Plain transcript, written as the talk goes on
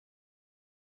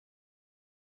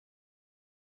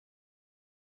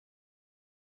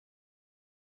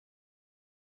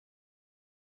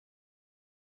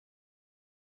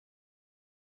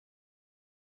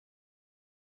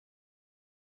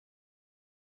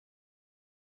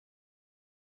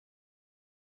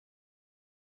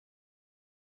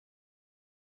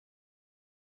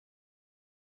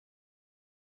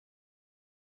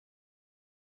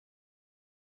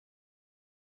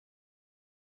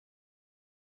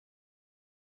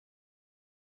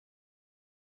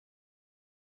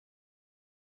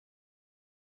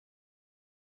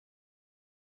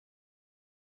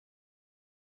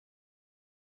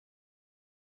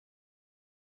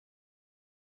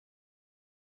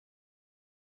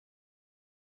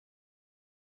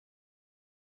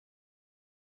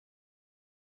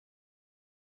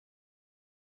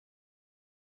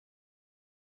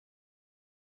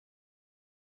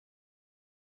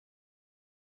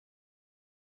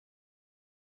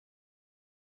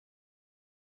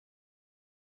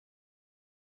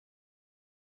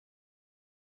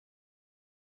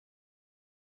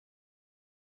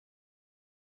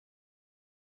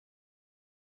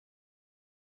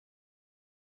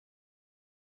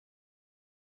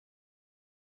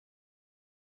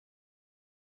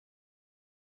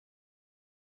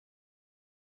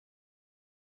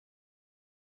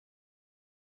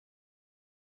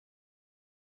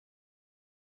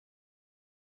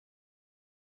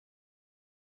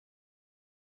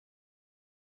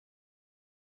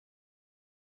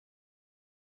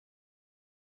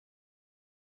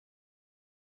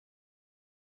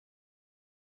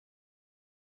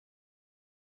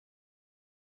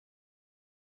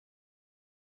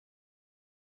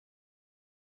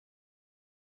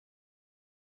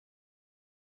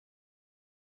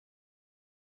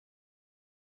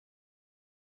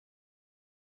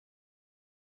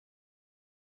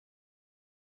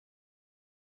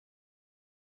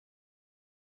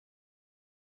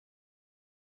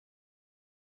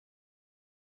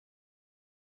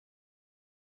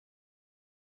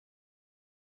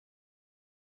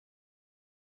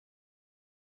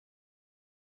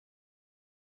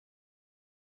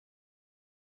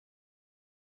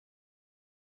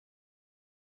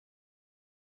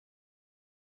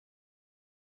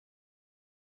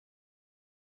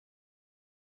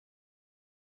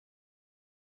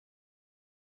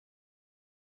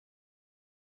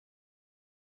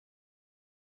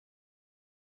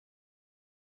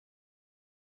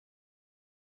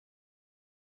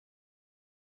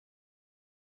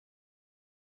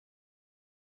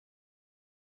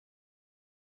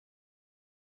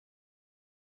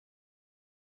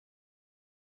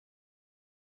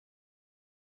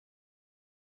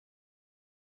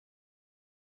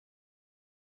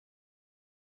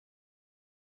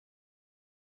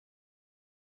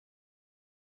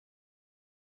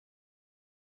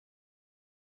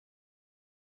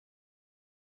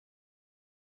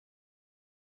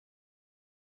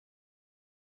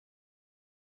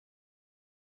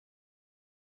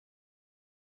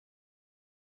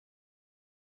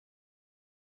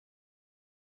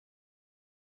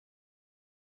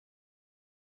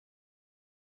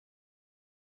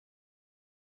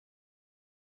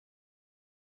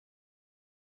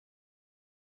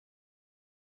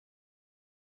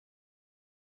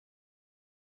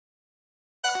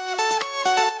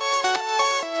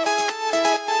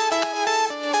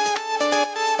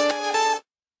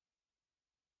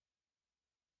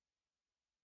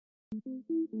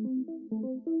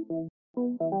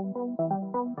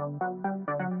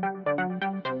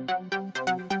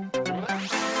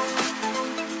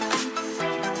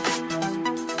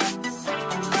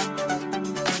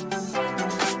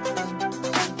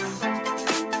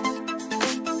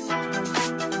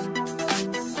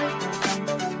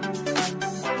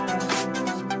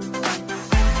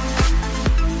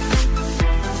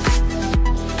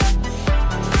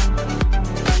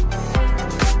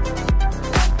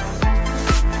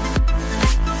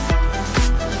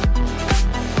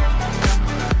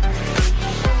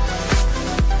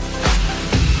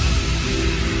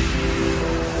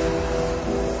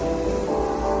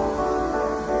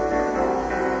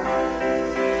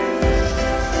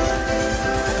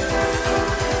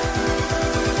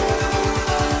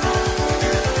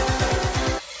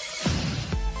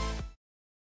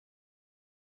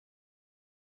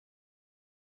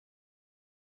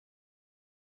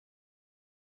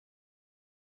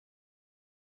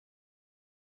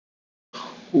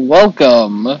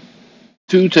Welcome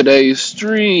to today's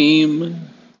stream.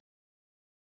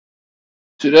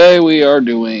 Today we are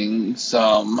doing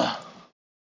some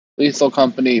Lethal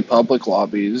Company public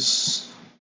lobbies.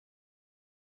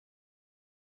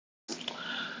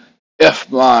 If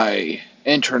my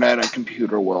internet and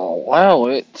computer will allow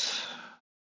it.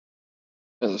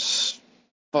 This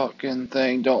fucking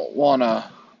thing don't wanna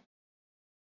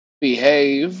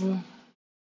behave.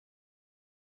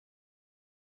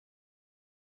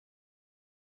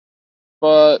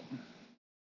 But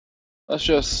let's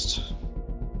just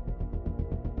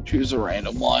choose a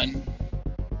random one.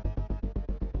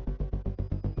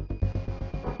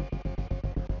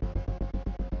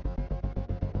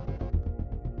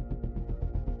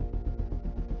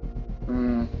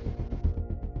 Hmm.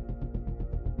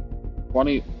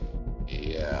 20.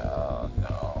 Yeah,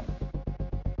 no.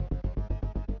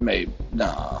 Maybe.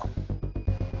 Nah.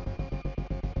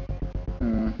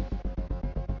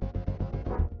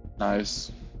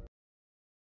 Nice.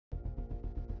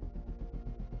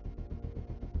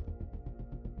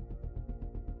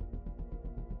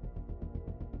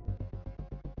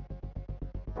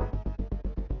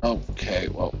 Okay,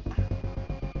 well.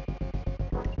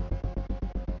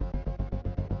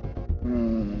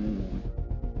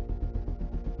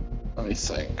 Let me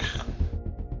think.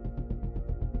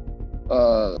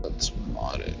 That's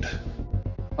modded.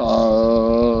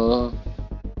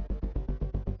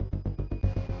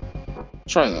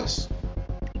 Try this.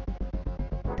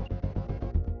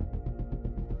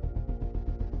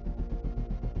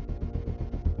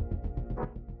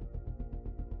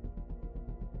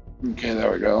 Okay,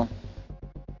 there we go.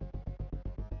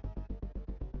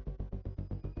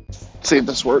 See if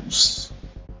this works.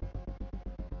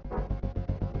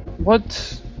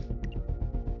 What?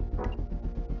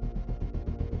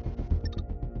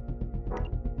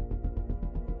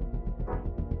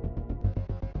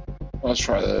 Let's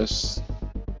try this.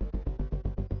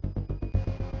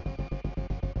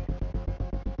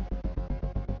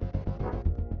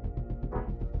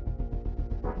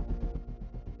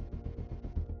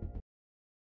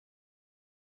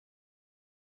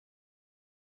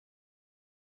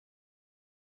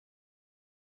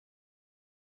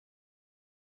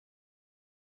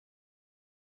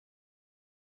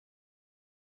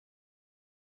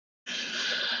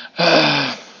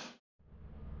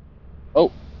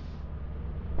 Oh.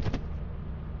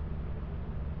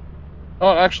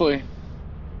 Oh, actually,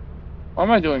 why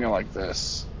am I doing it like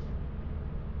this?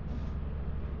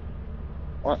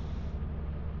 What?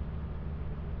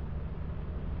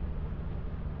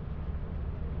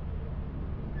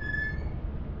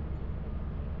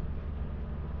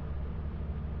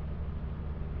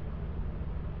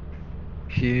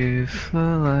 You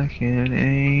feel like an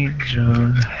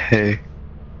angel. Hey,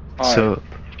 what's Hi. up?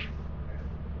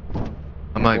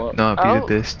 I might What? not be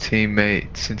the best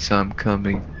teammate since I'm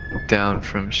coming down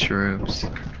from shrooms.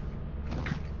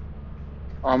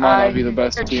 I might not be the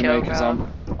best teammate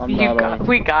because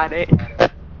We got it.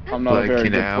 I'm not a very Like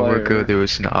an good hour ago, player. there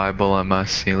was an eyeball on my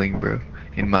ceiling, bro.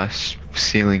 And my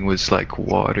ceiling was like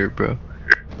water, bro.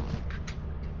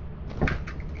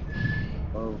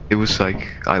 Oh. It was like,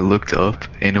 I looked up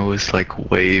and it was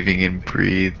like waving and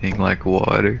breathing like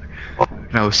water.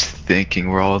 And I was thinking,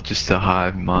 we're all just a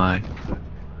hive mind.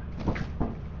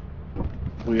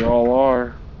 We all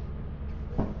are.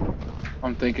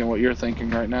 I'm thinking what you're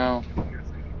thinking right now.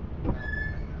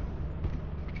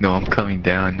 No, I'm coming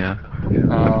down now.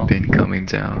 Oh. I've been coming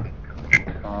down.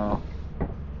 Oh.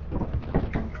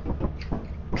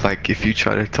 Like, if you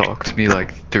try to talk to me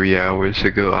like 3 hours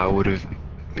ago, I would have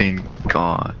been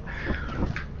gone.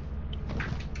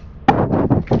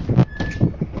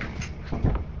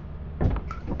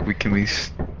 Can we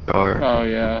start? Oh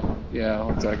yeah, yeah.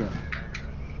 1 second.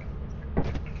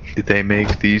 Did they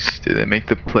make the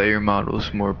player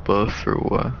models more buff or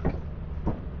what?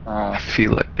 I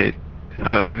feel like I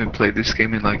haven't played this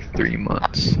game in like 3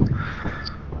 months.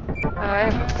 I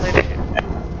haven't played it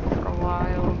for a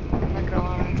while. I'm not gonna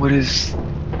lie. What is...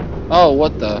 Oh,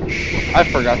 what the? I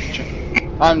forgot to check.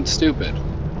 I'm stupid.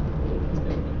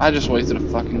 I just wasted a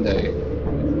fucking day.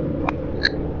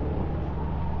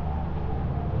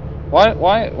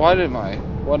 Why did my...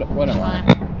 What am I?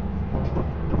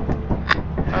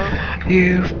 Oh.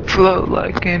 You float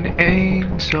like an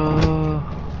angel.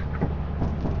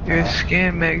 Your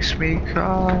skin makes me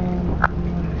cry.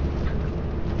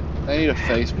 I need a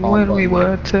face palm When button. we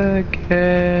were together.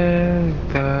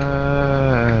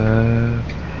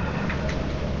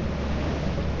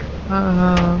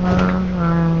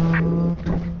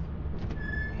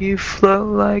 You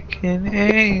float like an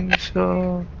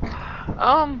angel.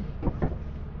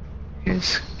 Your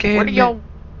skin. What do y'all?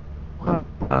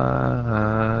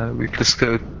 We just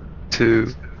go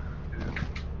to.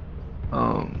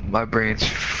 My brain's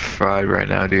fried right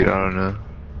now, dude. I don't know.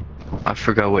 I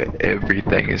forgot what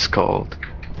everything is called.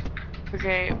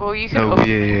 Okay, well you can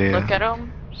look at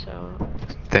them. So.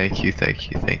 Thank you.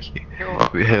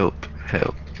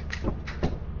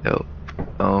 Help.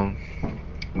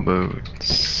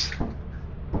 Moons.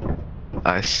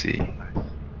 I see.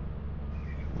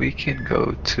 We can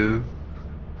go to...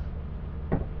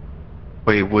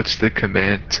 Wait, what's the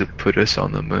command to put us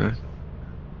on the moon?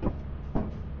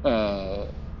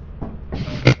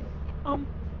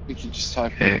 You can just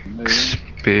type in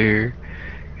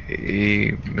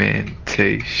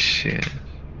experimentation.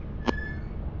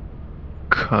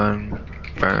 Confirm.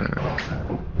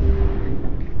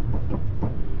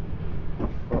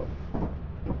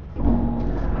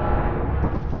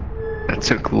 That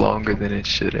took longer than it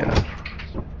should have.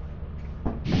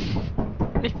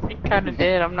 It kinda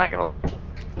did, I'm not gonna...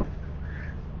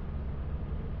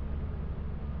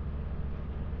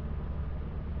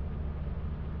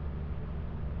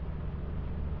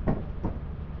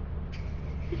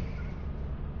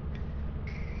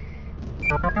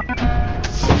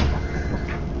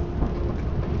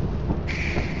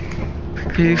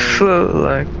 You float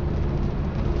like...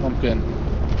 pumpkin.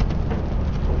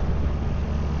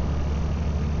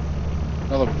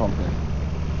 Another pumpkin.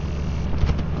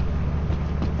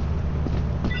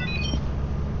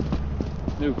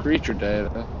 New creature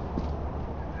data.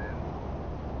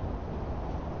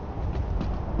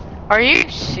 Are you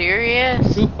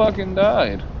serious? Who fucking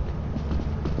died?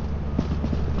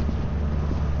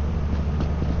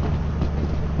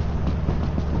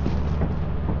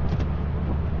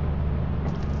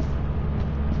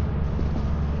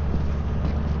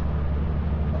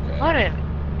 What an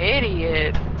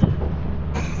idiot.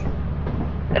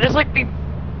 That is like the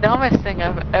dumbest thing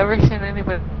I've ever seen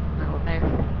anybody do.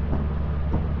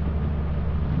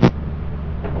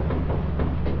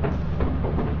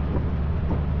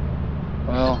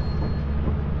 Well.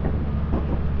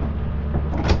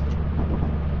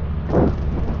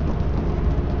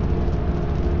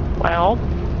 Well.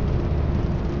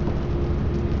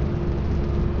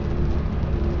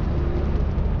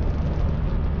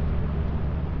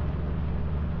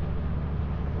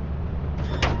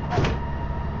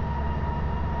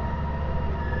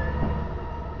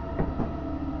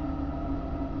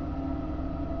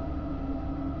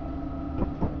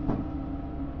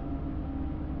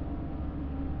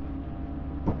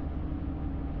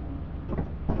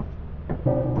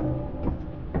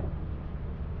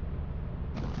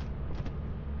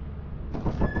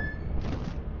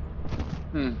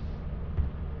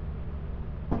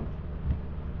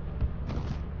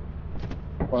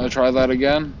 Wanna try that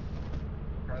again?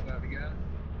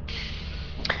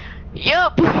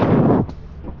 Yup! Here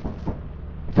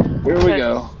we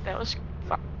go. That was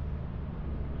fun.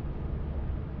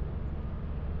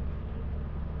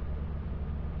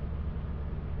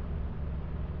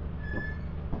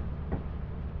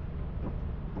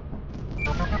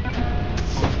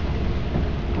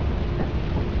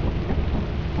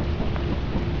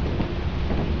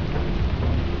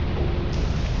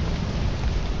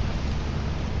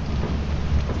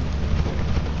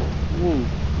 Woo.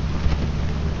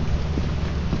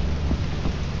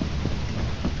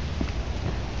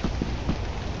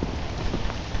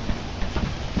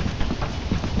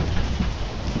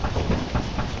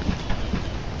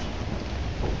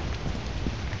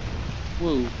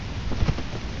 Woo.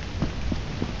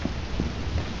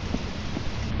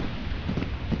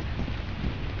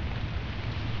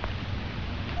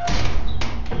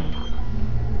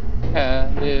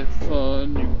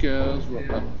 California girls were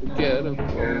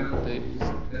unforgettable days.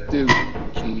 Do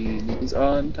bikini's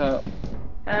on top.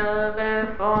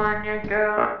 California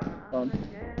girl.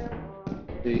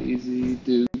 Daisy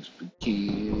Dukes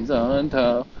bikinis on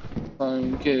top.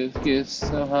 Fun kiss, kiss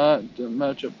so hot to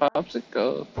match a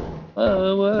popsicle.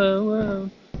 Whoa, whoa, whoa,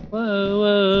 whoa,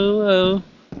 whoa, whoa.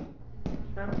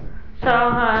 So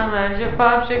high as your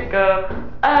popsicle.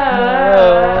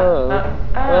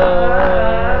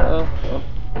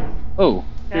 Oh,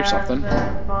 here's something.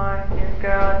 California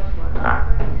girls.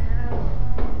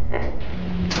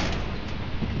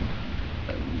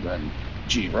 And then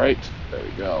G, right? There we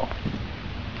go.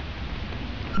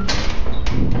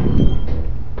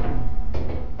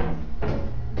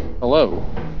 Hello.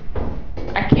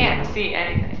 I can't see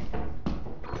anything.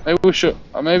 Maybe we should.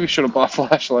 Maybe should have bought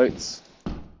flashlights.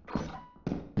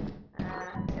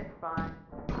 It's fine.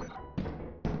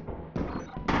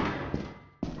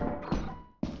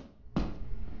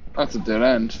 That's a dead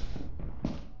end.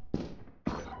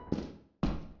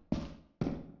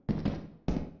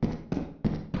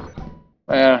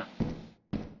 Yeah.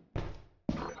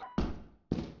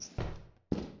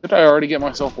 Did I already get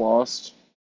myself lost?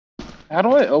 How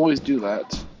do I always do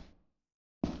that?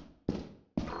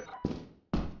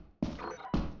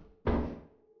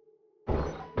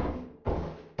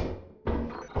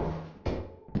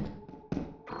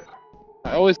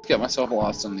 I always get myself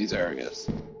lost in these areas.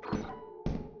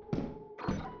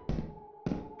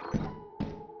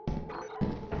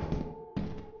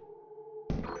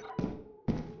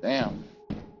 Damn.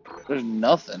 There's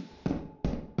nothing.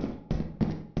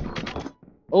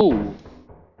 Oh.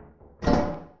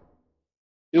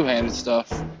 Two-handed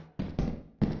stuff.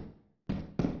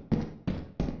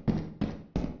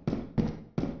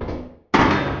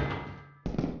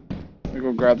 We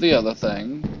go grab the other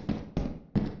thing.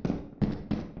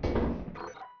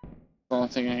 The only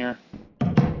thing in here.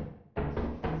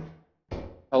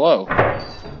 Hello.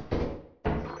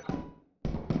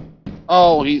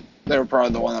 Oh, they were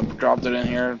probably the one that dropped it in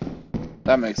here.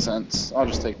 That makes sense. I'll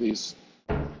just take these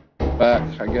back,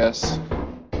 I guess.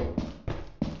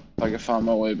 If I can find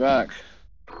my way back.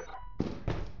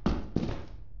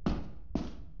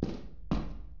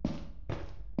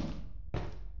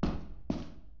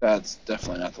 That's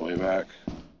definitely not the way back.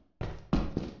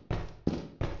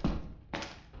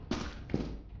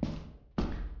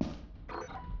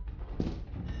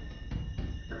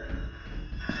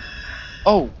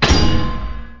 Oh!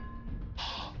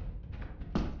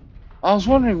 I was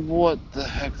wondering what the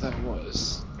heck that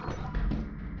was.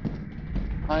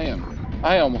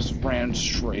 I almost ran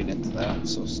straight into that.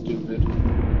 So stupid.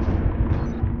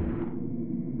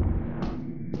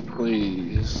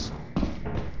 Please.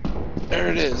 There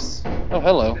it is. Oh,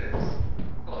 hello.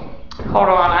 Hold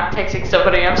on, I'm texting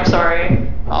somebody, I'm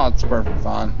sorry. Oh, it's perfect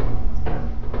fine.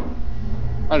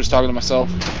 I'm just talking to myself.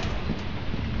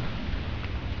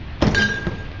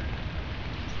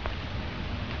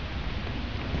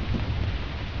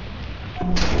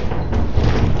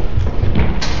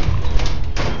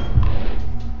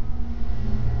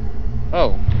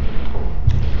 Oh.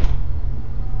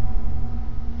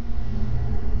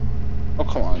 Oh,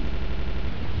 come on.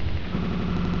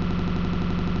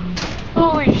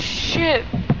 Holy shit.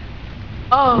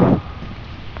 Oh.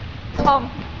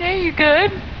 Yeah, you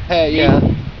good? Hey, yeah.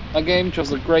 My game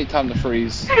chose a great time to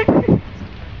freeze.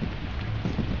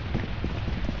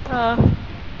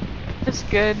 That's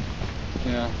good.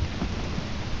 Yeah.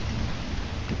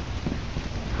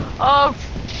 Oh,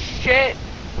 shit.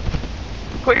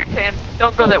 Quick, Sam,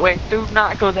 don't go that way. Do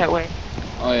not go that way.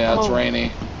 Oh, yeah, it's Oh.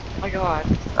 rainy. Oh my god.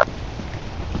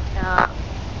 Nah.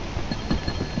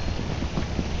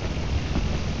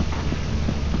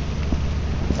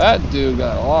 That dude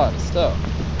got a lot of stuff.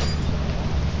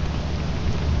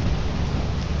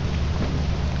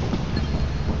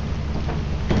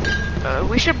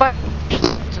 We should buy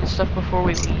some stuff before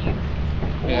we leave.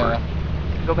 Or Yeah.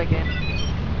 go back in.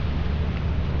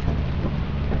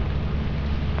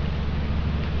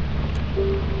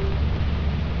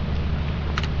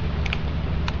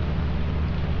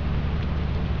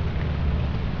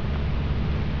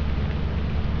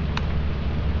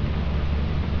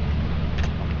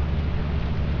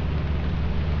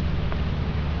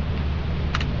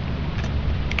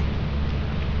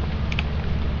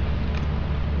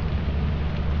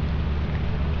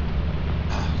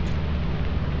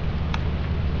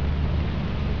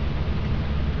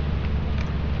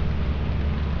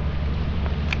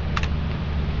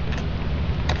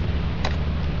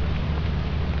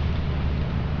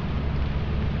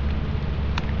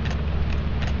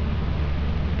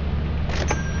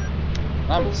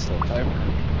 I'm a slow typer.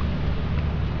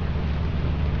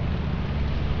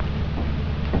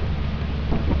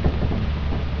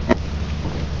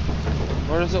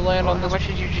 Where does it land Well, on how this? much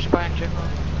did you just buy in general?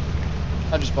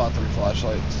 I just bought 3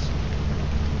 flashlights.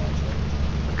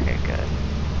 Okay, good.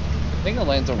 I think it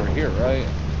lands over here, right?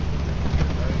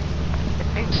 I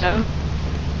think so.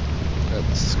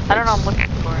 It's, I don't know, I'm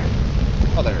looking for it.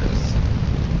 Oh, there it is.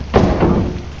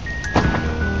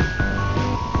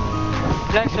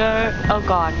 Pleasure. Oh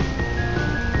god.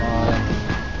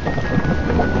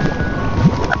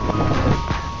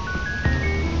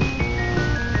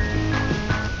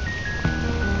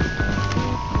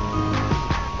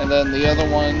 And then the other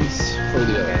ones for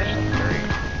the other Okay, one. there's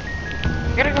 3.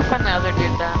 I gotta go find the other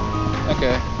dude then.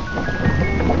 Okay.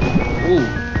 Ooh.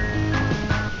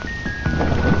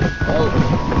 Oh.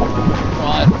 Come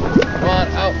on. Come on.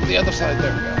 Out the other side.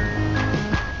 There we go.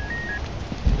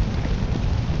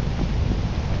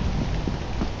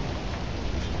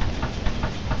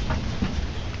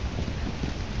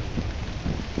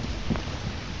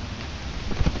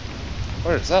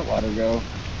 Where does that ladder go?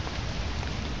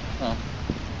 Oh.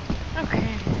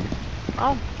 Okay.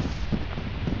 Oh.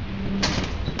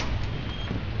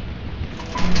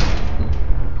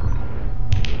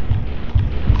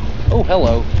 Oh,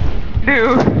 hello.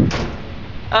 Dude.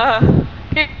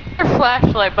 Get your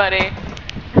flashlight, buddy.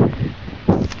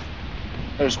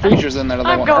 There's creatures in there that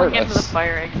I'm want to hurt going into the us.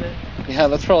 fire exit. Yeah,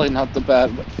 that's probably not the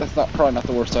bad. That's not probably not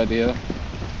the worst idea.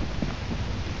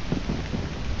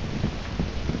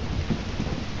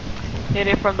 Hit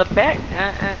it from the back.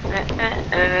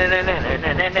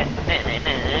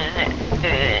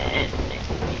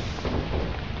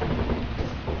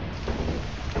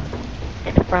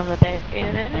 Hit it from the back.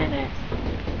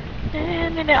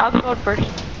 I'll go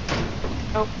first.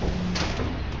 Nope.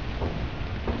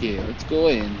 Yeah, let's go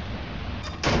in.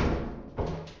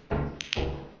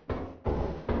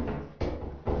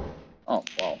 Oh,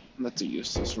 well, that's a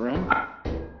useless room.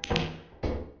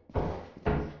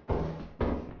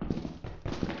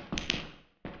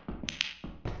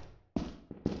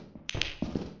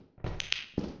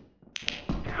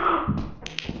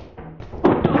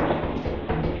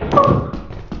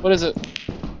 What is it?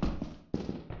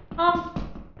 Oh,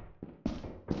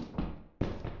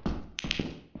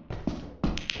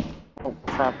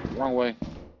 crap. Wrong way.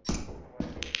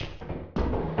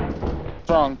 What's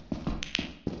wrong?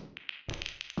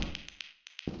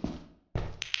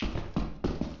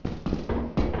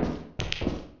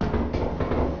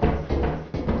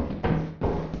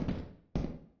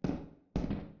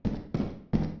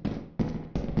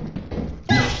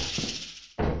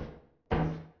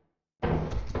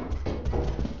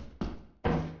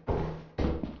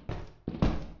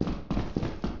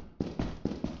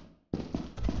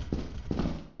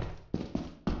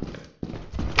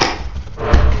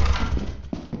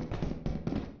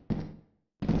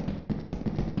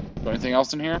 Is there anything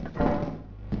else in here?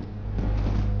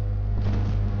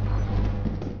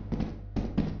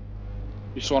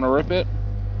 You just want to rip it?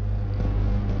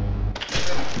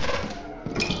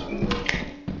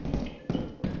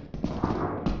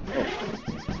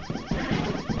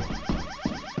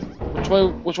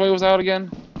 Which way was out again?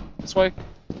 This way?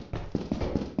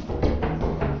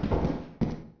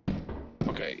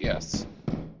 Okay, yes.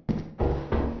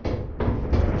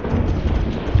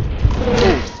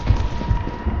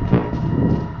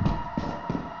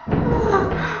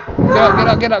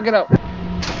 Get out, get out!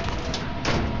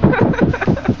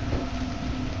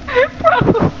 Bro!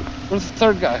 Where's the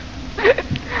third guy? The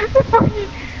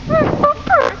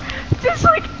fucker just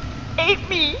like ate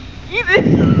me.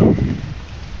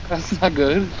 That's not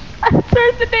good. I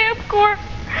turned the damn corner.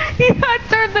 I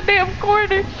turned the damn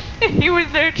corner. He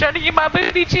was there trying to get my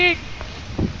booty cheek.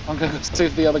 I'm gonna go see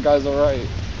if the other guy's alright.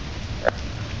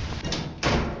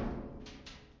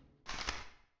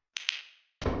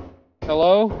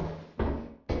 Hello?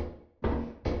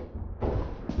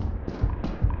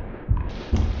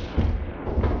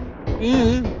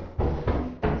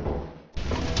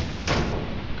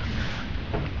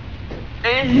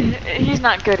 He's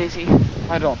not good, is he?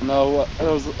 I don't know. I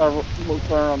looked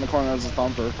around the corner, there's a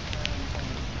thumper.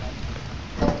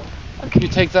 Okay. You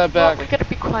take that Well, back. we gotta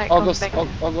be quiet. I'll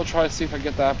go try to see if I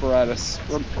get the apparatus.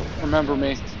 Remember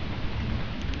me.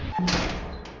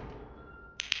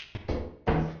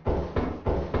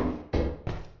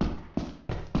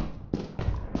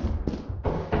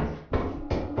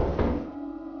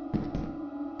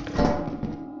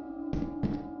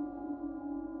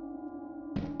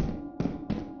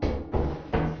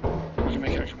 I can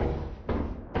make it.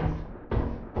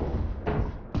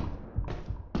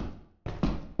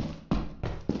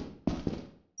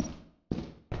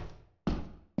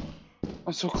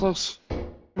 I'm so close.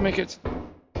 Make it.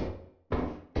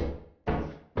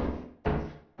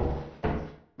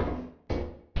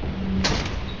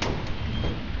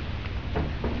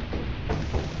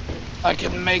 I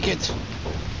can make it.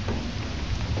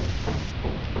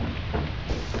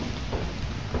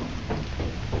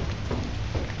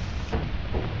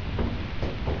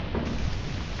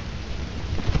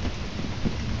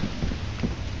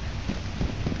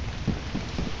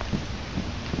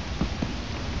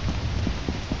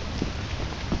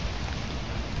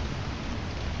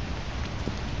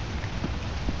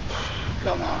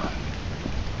 Come on.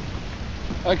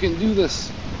 I can do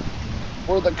this.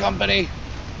 For the company.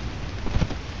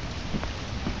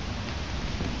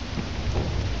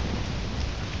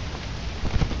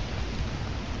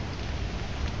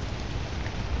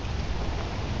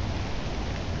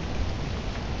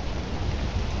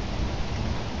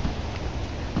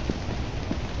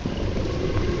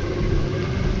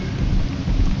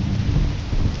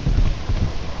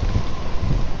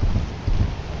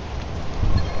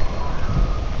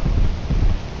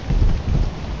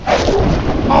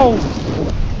 Oh!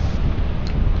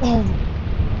 Oh!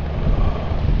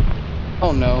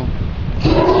 Oh no.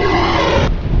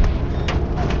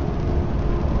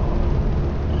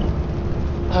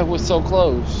 I was so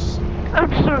close.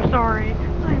 I'm so sorry.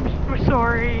 I'm so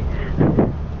sorry.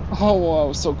 Oh, I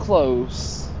was so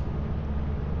close.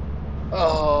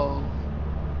 Oh.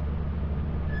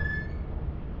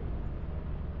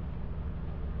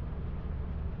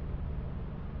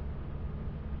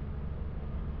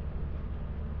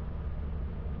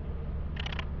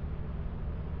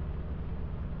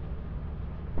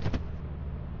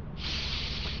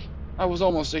 I was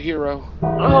almost a hero.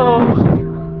 Oh.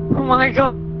 Oh my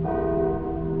god.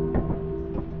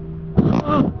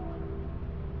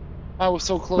 I was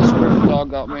so close whenever the dog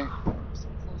got me.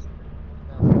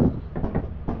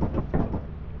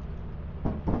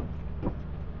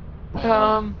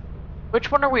 Which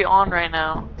one are we on right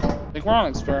now? I think we're on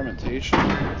experimentation.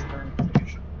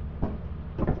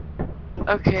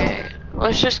 Okay,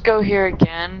 let's just go here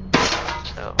again.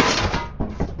 So.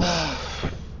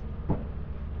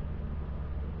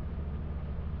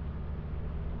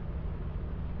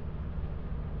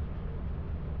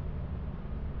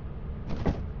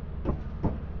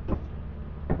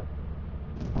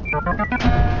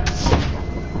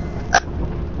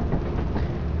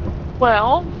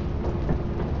 Well,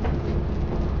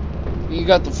 You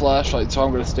got the flashlight, so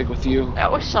I'm gonna stick with you.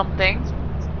 that was something.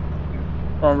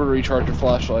 Remember to recharge your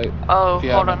flashlight. Oh, If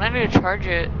you hold haven't. on, I need to charge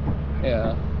it.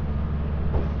 Yeah.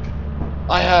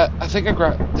 I think I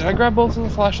grabbed. Did I grab both of the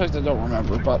flashlights? I don't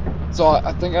remember, but so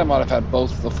I think I might have had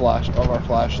both of our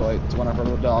flashlights whenever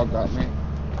the dog got me.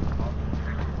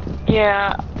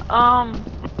 Yeah,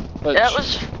 But that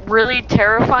was really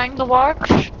terrifying to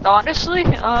watch, honestly.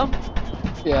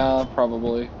 yeah,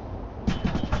 probably.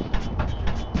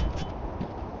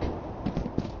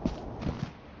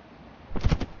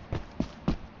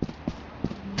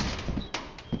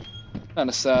 Kind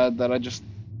of sad that I just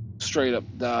straight up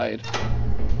died.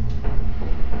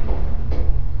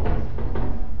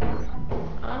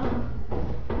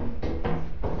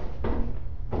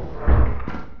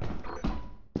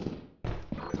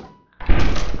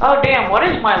 Oh damn, what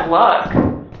is my luck?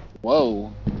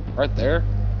 Whoa, right there.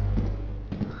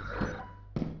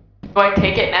 Do I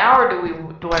take it now or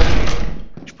do I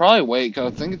You should probably wait,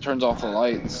 cause I think it turns off the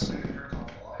lights.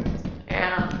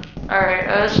 Yeah. Alright,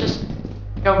 let's just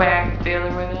go back the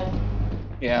other way then.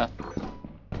 Yeah.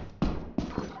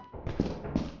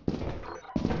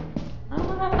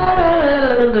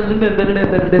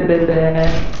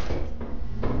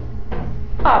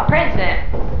 Oh, present.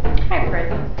 Hi,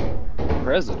 present.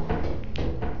 Present.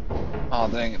 Oh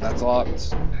dang it, that's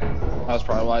locked. That's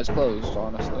probably why it's closed,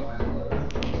 honestly.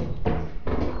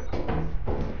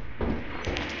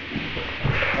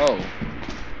 Oh.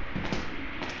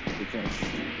 We can.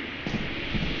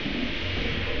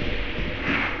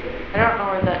 I don't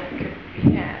know where that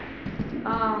could be at.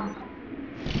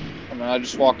 I mean, I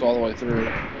just walked all the way through.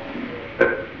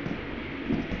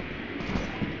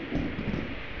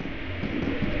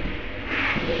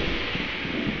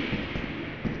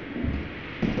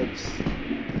 Oops.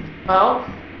 Well,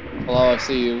 Hello, I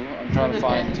see you. I'm trying to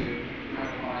find.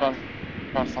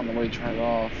 Trying to find the way to turn it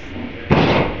off.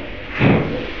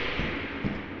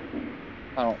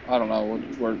 I don't know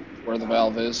where the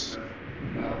valve is.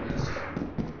 no,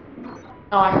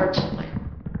 I heard something.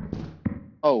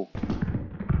 Oh.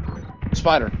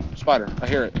 Spider. I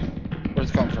hear it. Where's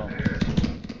it coming from?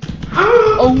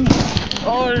 Oh!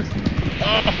 Oh!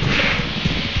 Ah.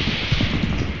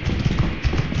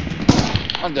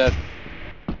 I'm dead.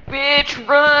 Bitch,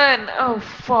 run! Oh,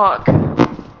 fuck.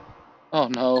 Oh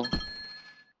no.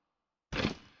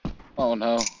 Oh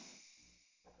no.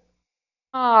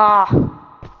 Ah.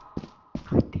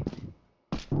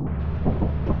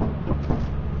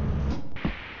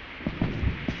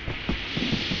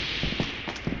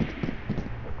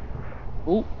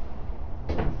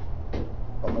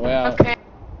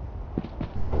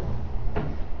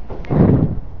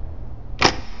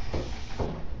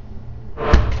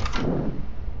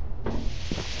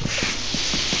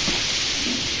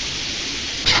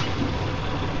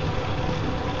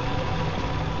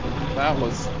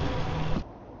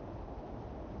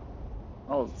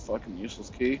 Oh, the fucking useless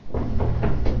key.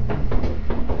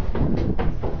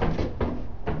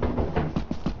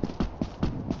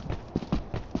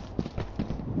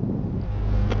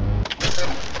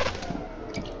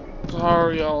 So how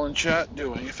are y'all in chat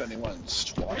doing, if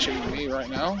anyone's watching me right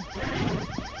now?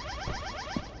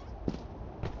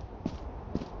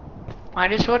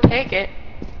 Might as well take it.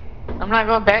 I'm not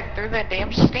going back through that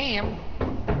damn steam.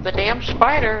 The damn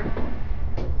spider.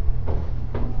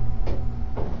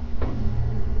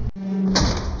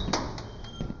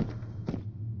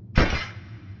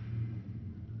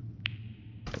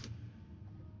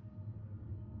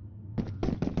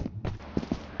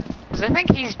 Cause I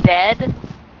think he's dead.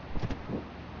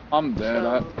 I'm dead.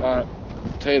 So,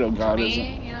 Potato God me,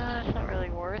 isn't. you know, it's not really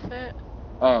worth it.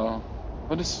 Oh.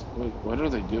 What are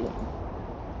they doing?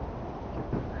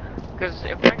 Cause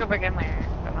if I go back in there,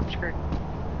 then I'm screwed.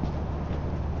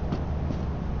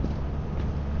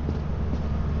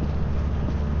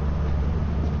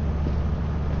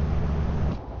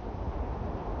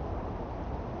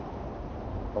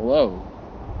 Hello?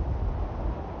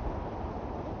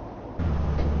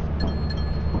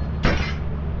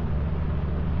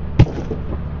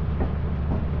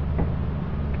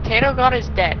 Potato God is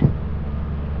dead.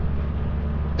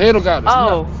 Potato God is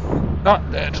Oh.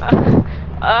 not dead.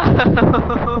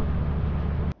 Oh.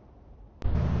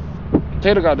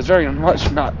 Potato God is very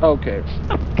much not. Okay.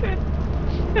 Okay.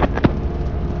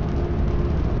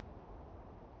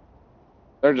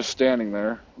 They're just standing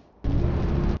there.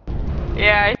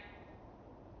 Yeah.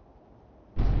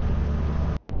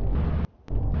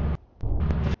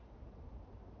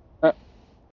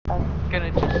 I'm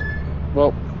gonna just.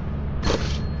 Well,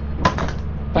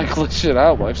 I glitched it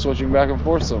out by switching back and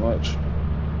forth so much.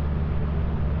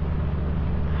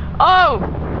 Oh!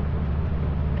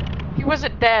 He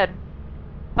wasn't dead.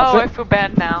 Oh, I feel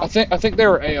bad now. I think they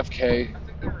were AFK.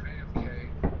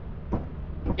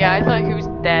 Yeah, I thought he was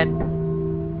dead.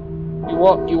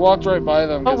 You walked right by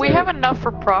them. Oh, we have enough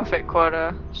for profit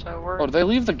quota, so we're. Oh, did they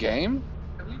leave the game?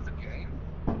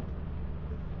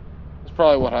 That's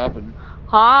probably what happened.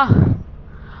 Huh?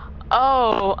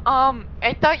 Oh,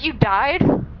 I thought you died?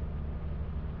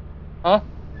 Huh?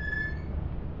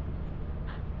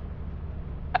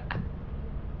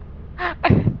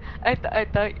 I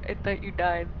thought you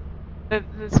died.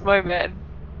 That's my bad.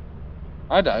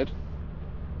 I died.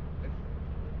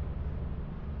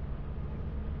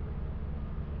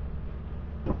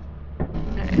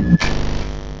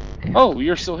 Oh,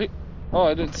 you're still here. Oh,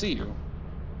 I didn't see you.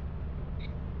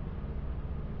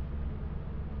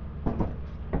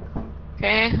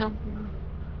 Okay.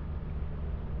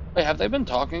 Wait, have they been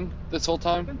talking this whole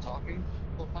time?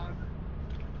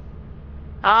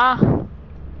 Ah.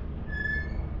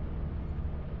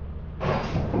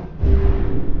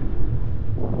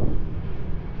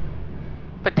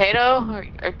 Potato,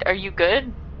 are you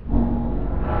good?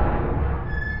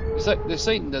 They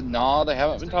say nah, they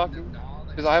haven't been talking?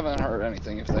 Because I haven't heard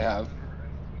anything if they have.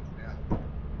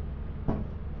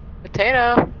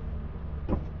 Potato.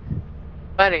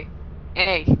 Buddy.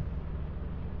 Hey.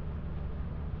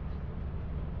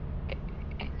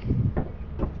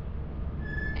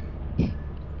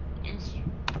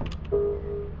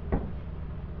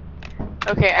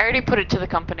 Okay, I already put it to the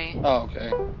company. Oh,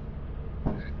 okay.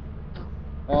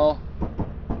 Well,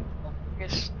 I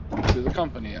guess. to the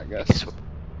company, I guess.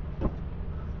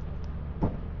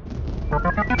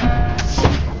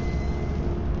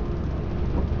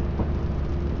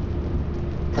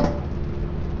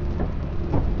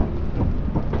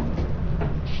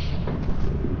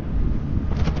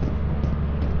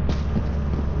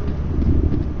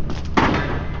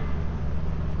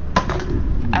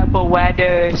 Apple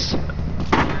Wadders.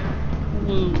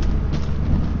 Woo.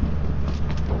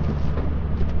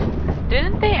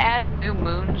 Didn't they add new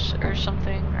moons or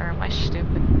something? Or am I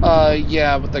stupid?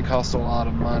 Yeah, but they cost a lot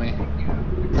of money.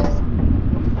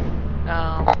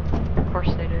 Of course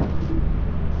they did.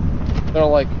 They're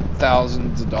like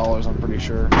thousands of dollars, I'm pretty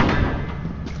sure.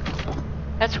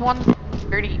 That's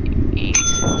 138.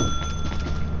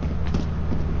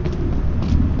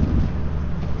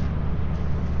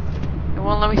 It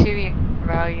won't let me see the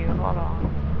value. Hold on.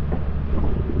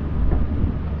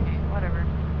 Okay, whatever.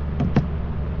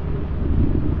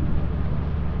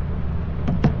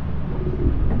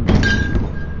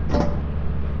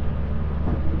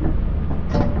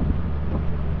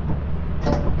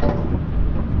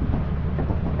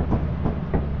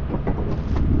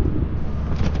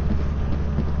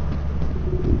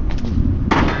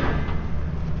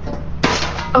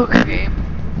 Okay.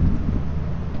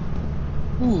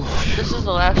 Ooh. This is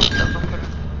the last stuff I'm gonna.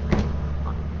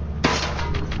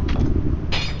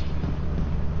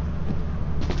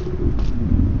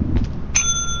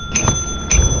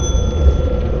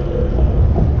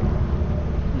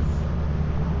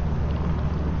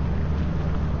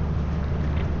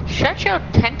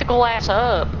 glass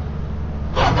up.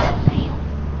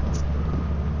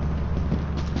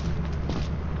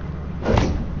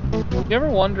 You ever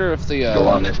wonder if the Your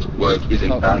honest work is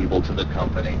invaluable to the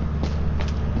company.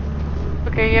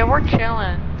 Okay, yeah, we're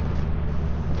chilling.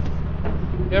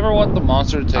 you ever want the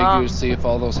monster to take you to see if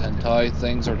all those hentai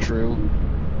things are true?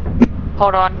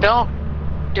 Hold on, don't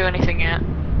do anything yet.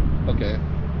 Okay.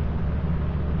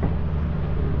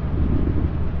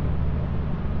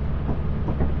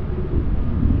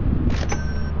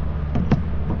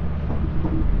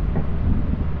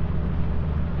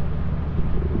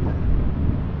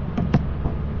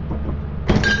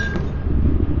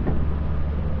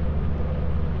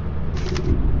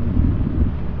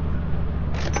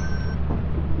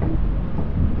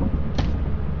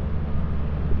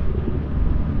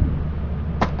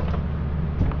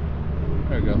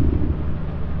 There we go.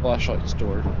 Flashlight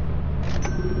stored.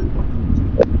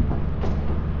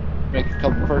 Make a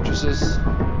couple purchases.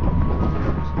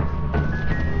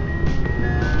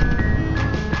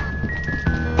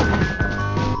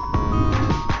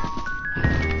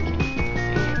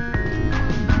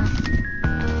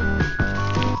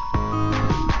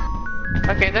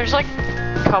 Okay, there's like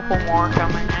a couple more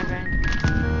coming, I think.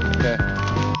 Okay.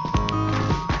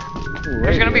 Ooh,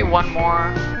 There's gonna be radio. one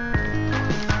more.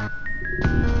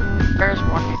 There's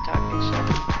walkie-talkie, so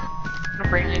I'm gonna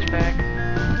bring these back.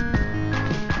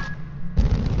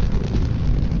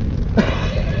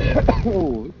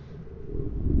 Ooh.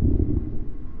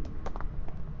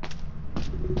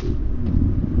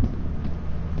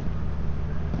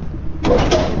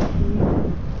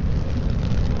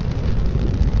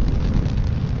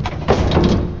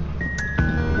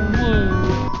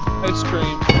 Woo. Ice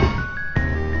cream.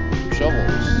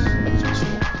 Shovels. That's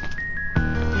useful.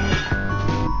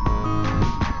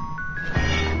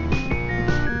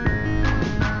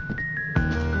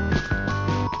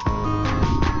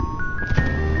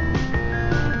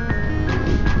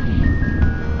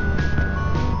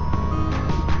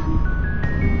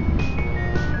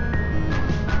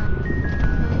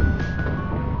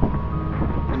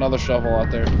 Another shovel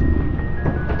out there.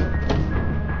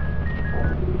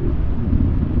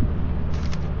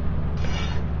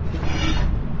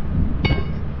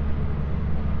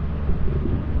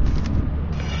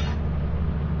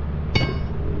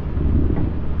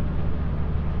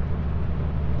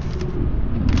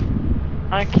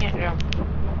 I can't jump.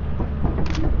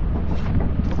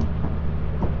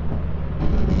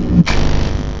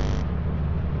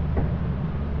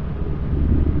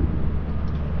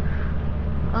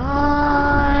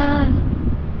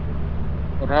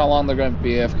 Wonder how long they're going to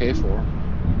be AFK for.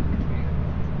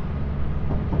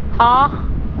 Huh?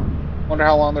 Wonder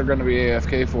how long they're going to be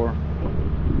AFK for.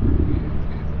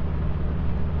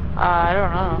 I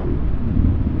don't know.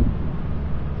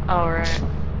 Oh, right.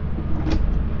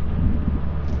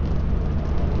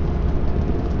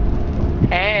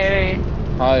 Hey.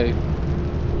 Hi.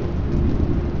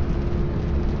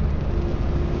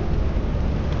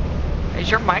 Is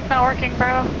your mic not working,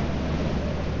 bro?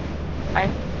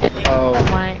 Oh.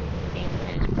 My name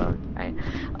is both.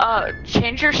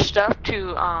 Change your stuff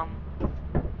to,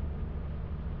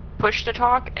 push to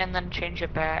talk and then change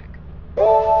it back.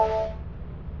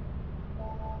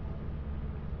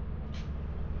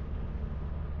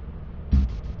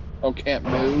 Oh, can't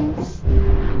move.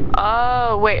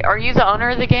 Oh, wait, are you the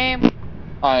owner of the game?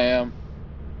 I am.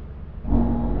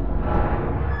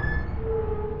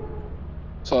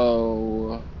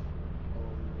 So.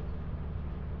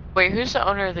 Wait, who's the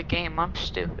owner of the game? I'm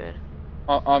stupid.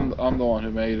 I'm the one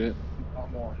who made it.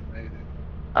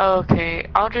 Okay,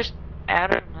 I'll just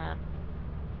add him then.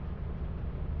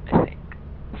 I think.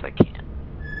 If I can.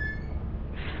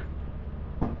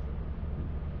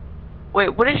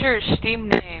 Wait, what is your Steam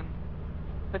name?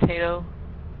 Potato.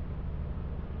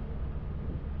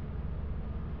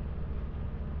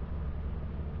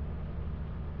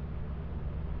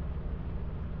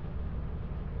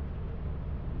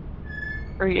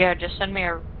 Or yeah, just send me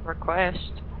a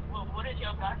request. Well, what does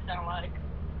your box sound like?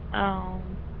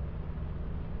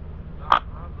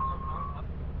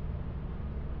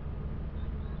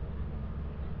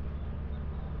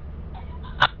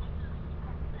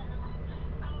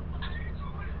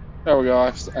 There we go.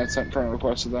 I sent friend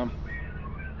request to them.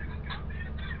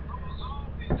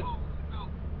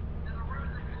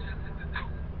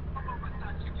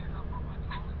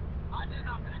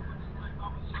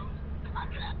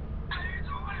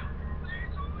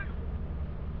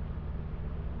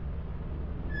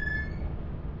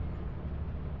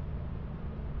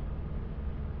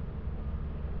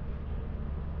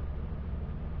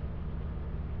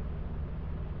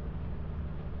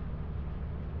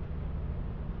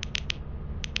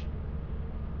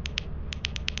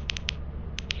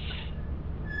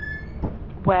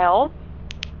 Well,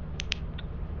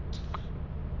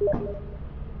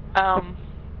 I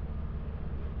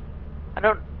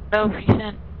don't know if you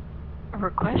sent a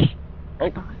request.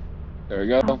 Oh, there we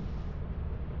go.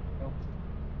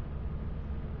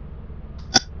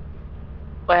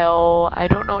 Well, I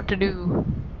don't know what to do.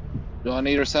 Do I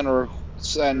need to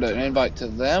send an invite to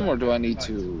them, or do I need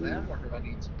to?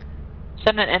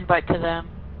 Send an invite to them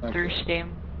through Okay.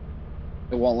 Steam.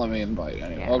 It won't let me invite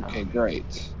anyone. Yeah. Okay,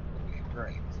 great.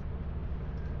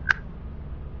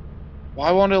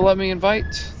 Why won't it let me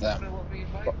invite them?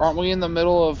 Aren't we in the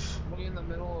middle of?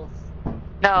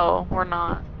 No, we're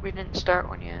not. We didn't start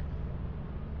one yet.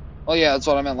 Oh yeah, that's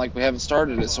what I meant. Like we haven't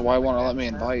started it, so why won't it let me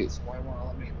invite?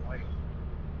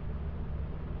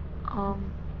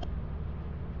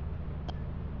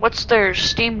 What's their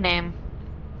Steam name?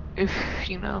 If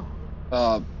you know.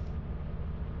 One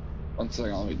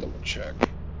second, let me double check.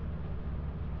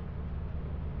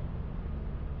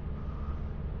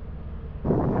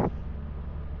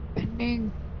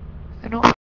 Pending. I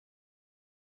don't.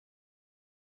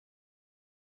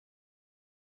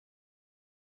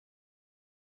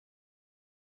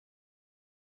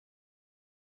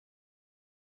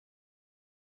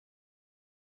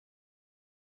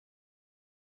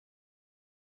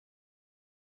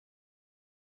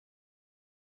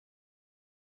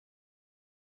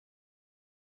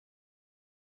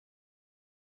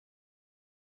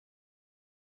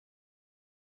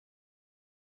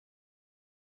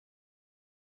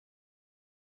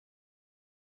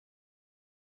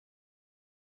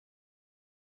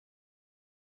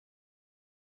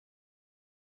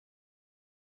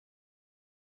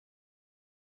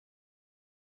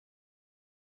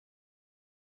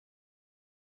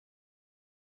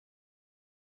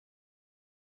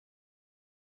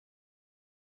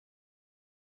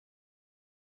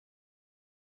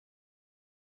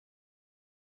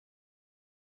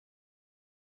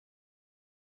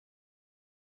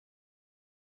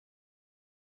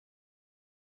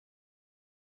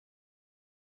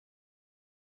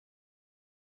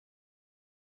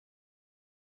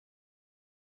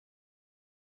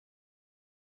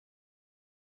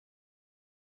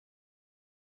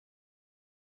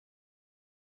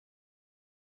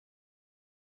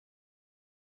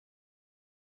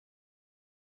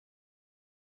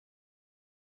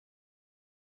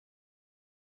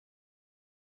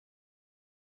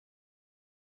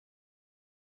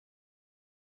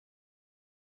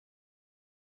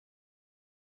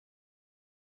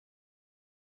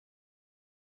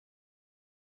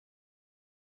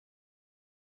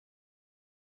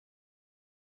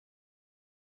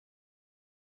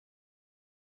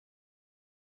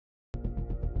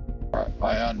 Alright,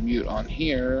 I unmute on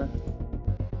here.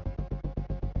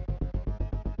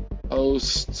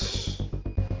 Host.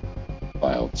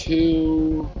 File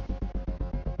 2.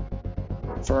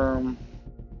 Confirm.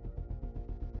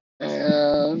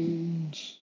 And...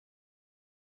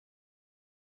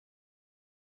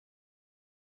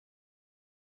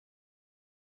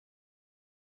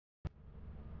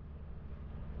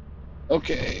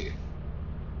 okay.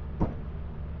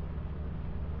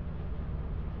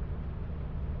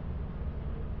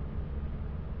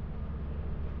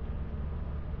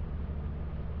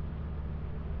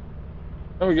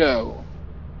 There we go.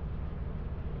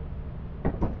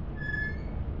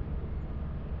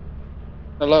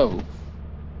 Hello.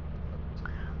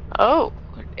 Oh,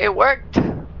 it worked.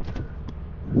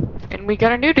 And we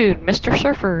got a new dude, Mr.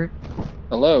 Surfer.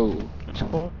 Hello. That's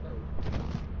cool.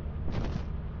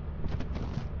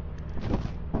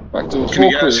 Back to the Can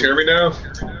full you guys crew. hear me now?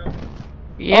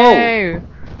 Yay!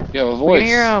 You have a We voice. can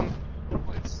hear him.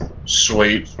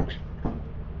 Sweet.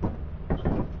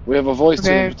 We have a voice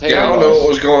Okay. to the potato. Yeah, I don't know what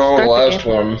was going on with the Start the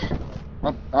last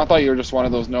one. I thought you were just one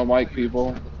of those no mic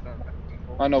people.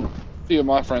 I know a few of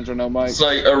my friends are no mic. It's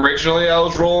like originally I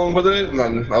was rolling with it, and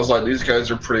then I was like, these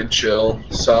guys are pretty chill.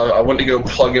 So I went to go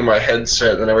plug in my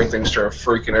headset, and everything started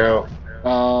freaking out.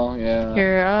 Oh, yeah.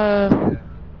 Here,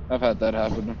 I've had that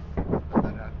happen.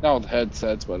 Not with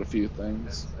headsets, but a few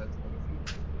things.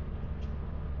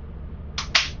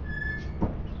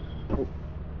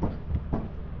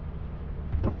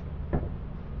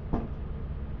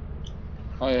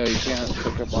 Oh yeah, you can't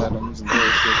pick up items until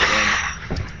you shift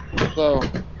them. So,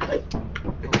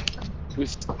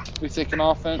 we taking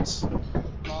offense?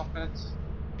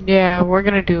 yeah, we're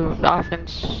gonna do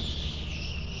offense.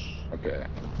 Okay.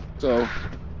 So,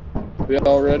 we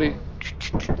all ready?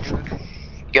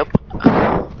 Yep.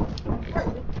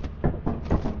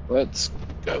 Let's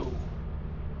go.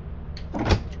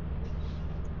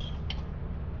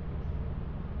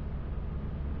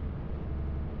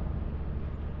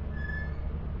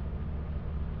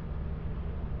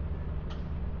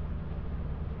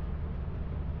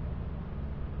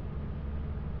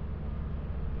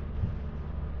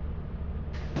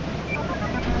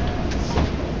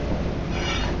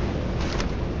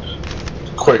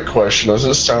 quick question. Does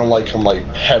this sound like I'm like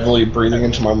heavily breathing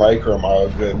into my mic, or am I all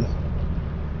good?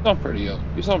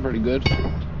 You sound pretty good.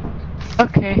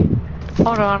 Okay.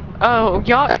 Hold on. Oh,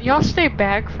 y'all stay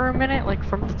back for a minute, like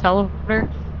from the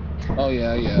teleporter. Oh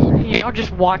yeah. Y'all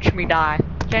just watch me die.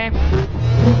 Okay?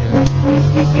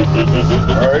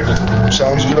 Alright,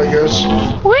 sounds good, I guess.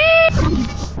 Whee!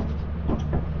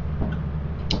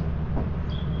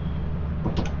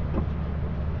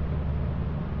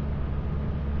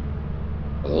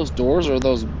 Are those doors or are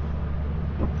those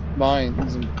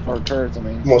mines or turrets? I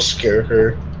mean. Almost scare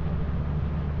her.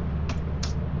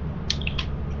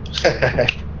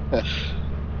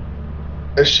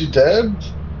 Is she dead?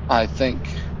 I think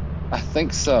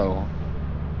so.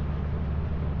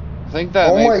 I think that.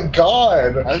 Oh my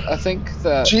god! I think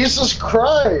that. Jesus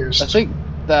Christ! I think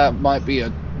that might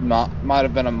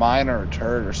have been a mine or a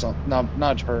turret or something. No,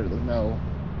 not a turret. There's no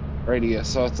radius,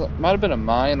 so it might have been a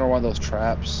mine or one of those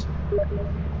traps.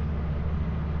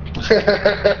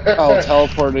 Oh,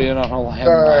 teleported in on a landmine.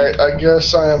 Alright, I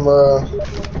guess I am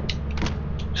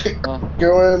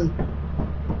going.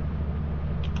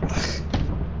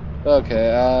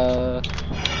 Okay,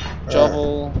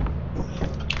 shovel.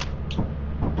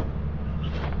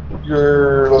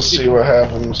 Let's see what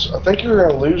happens. I think you're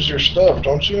gonna lose your stuff,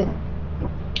 don't you?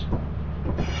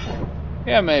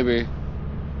 Yeah, maybe.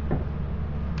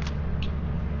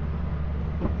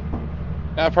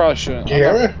 I probably shouldn't. Can you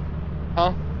hear me?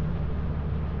 Huh?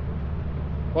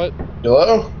 What?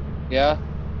 Hello? Yeah?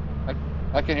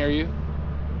 I can hear you.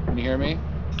 Can you hear me?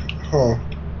 Huh.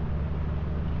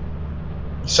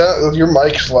 Your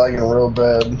mic's lagging real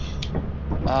bad.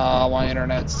 My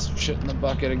internet's shit in the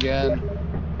bucket again.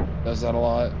 Does that a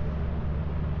lot.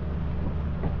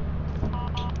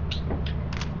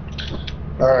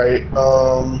 Alright,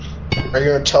 are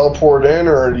you gonna teleport in,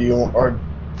 or do you,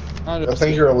 I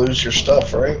think you're gonna lose your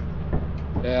stuff, right?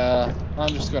 Yeah, I'm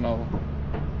just gonna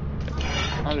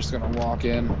walk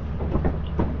in.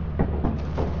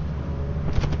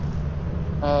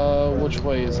 Which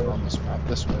way is it on this map?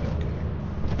 This way, okay.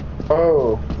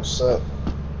 Oh, what's that?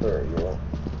 There you go.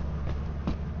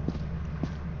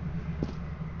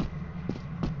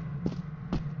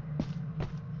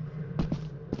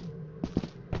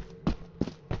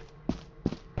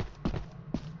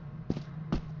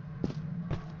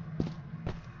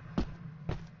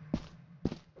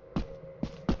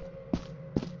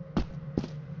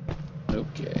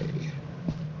 Okay.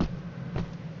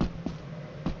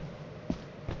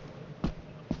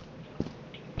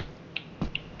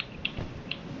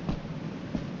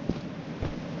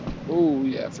 Oh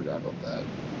yeah, I forgot about that.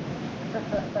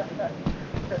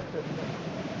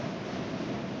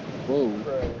 Whoa.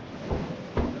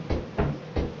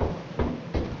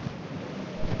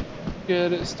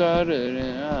 Get it started,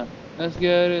 let's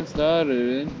get it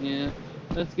started, yeah.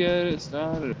 Let's get it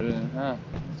started,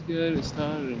 let's get it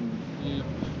started, yeah.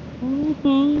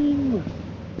 Woohoo!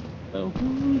 Oh,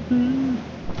 woohoo!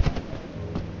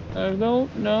 I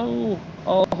don't know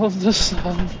all of the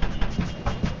stuff.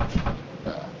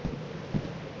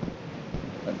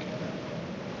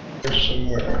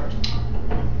 Somewhere.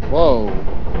 Whoa.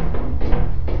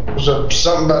 There's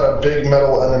something about a big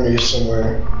metal enemy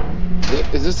somewhere.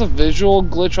 Is this a visual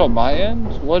glitch on my end?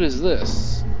 What is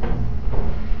this?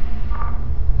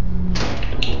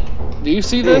 Do you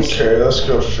see this? Okay, let's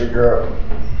go figure out.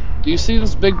 Do you see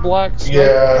this big black smoke?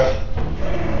 Yeah.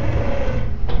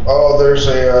 Oh, there's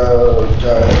a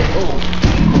guy. Oh.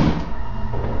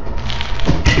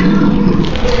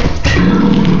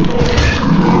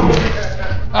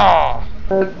 Ah!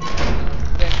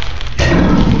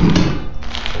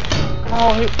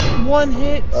 Oh, one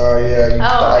hit. Oh yeah. You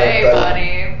Oh, hey,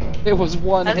 buddy. It was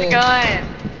one hit. How's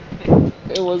it going?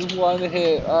 It was one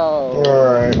hit. Oh.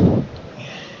 Alright.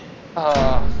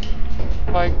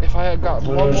 If I had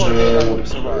gotten one more hit, I would have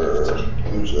survived.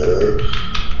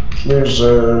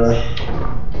 Loser.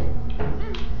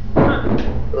 I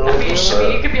mean,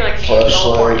 you could be like me,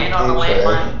 teleporting on the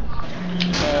landline.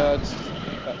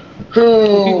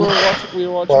 Who? We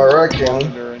were watching I the reckon,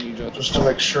 monitor and you just to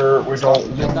make sure we don't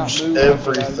did not lose move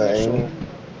everything,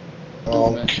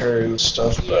 I'll movement. carry the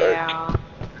stuff back. Yeah.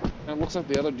 It looks like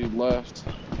the other dude left.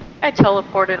 I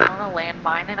teleported on a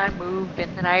landmine and I moved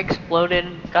and then I exploded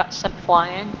and got sent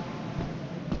flying.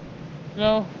 You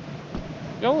know,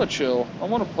 I want to chill. I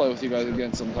want to play with you guys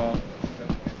again sometime.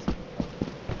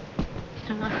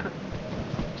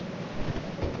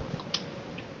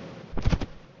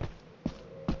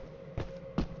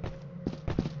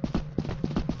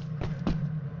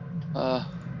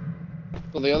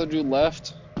 So the other dude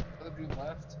left.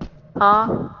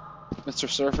 Huh? Mr.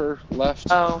 Surfer left.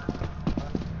 Oh.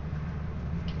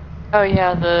 Oh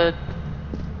yeah, the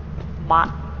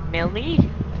Millie?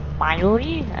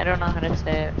 Miley? I don't know how to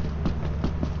say it.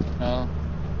 No.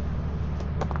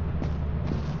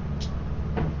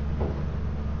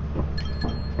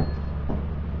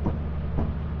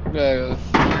 Okay,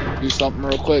 do something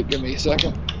real quick. Give me a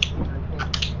second.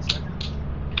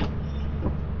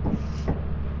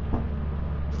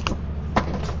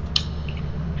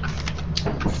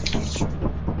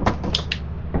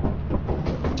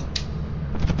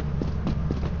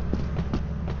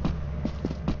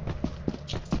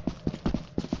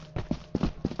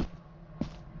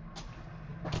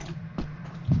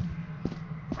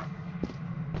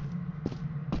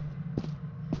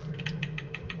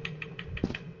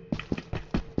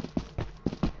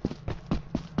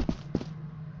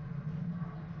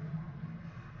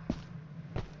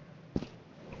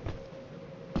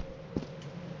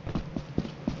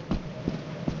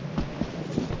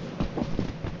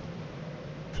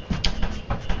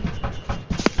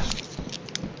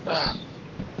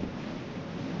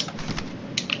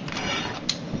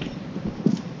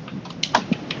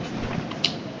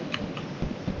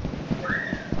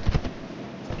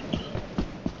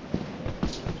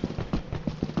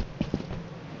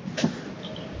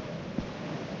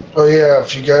 Oh yeah,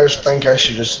 if you guys think I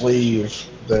should just leave,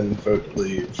 then vote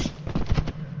leave.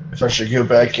 If I should go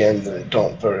back in, then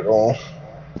don't vote at all.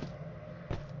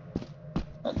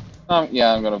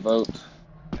 Yeah, I'm gonna vote.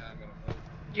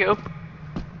 Yup.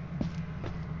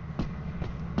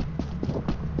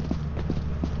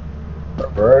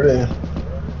 Alrighty.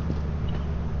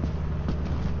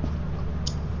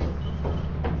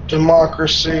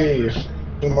 Democracy.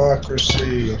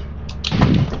 Democracy.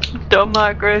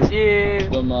 Democracy.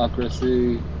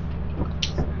 Democracy.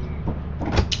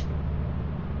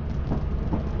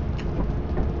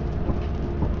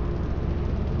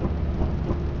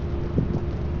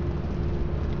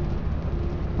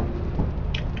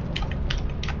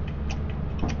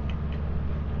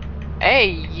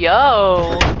 Hey,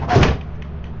 yo.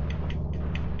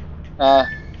 I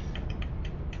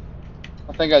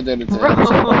think I did it to him.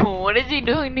 Bro, what is he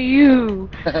doing to you?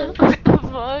 What the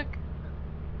fuck?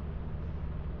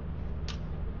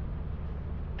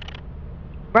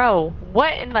 Bro,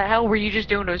 what in the hell were you just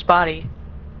doing to his body?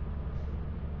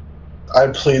 I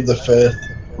plead the fifth.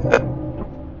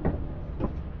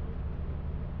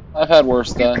 I've had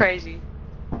worse You're done. crazy.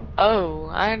 Oh,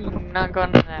 I'm not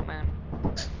going to that, man.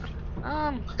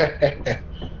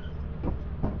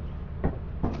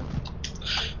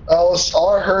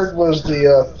 All I heard was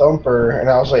the thumper, and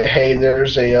I was like, "Hey,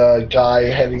 there's a guy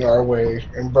heading our way,"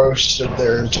 and bro stood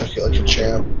there and took it like a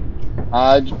champ.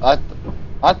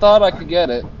 I thought I could get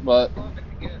it, but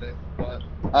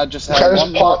I just had I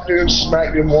one just popped in and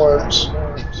smacked him once.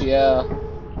 Yeah.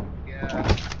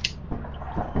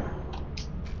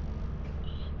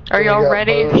 Are y'all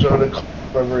ready? Bozo to come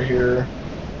over here.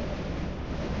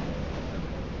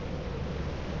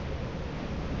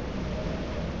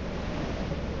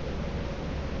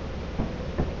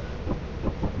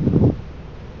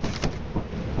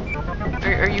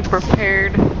 Are you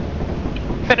prepared?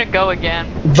 Finna go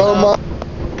again. The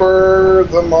Minesweeper,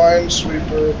 the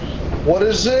Minesweeper. What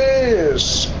is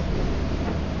this?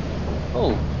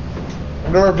 Oh,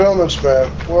 I've never been on this map.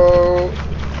 Whoa.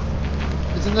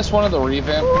 isn't this one of the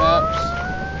revamped maps?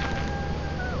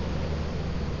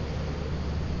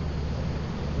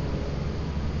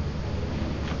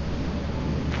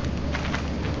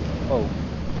 Oh.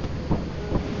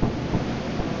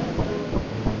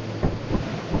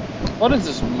 What is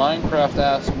this Minecraft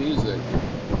ass music?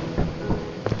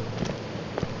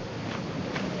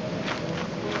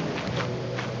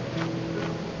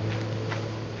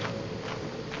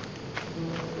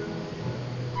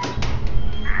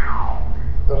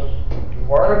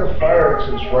 Why are the fire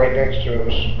exits right next to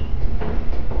us?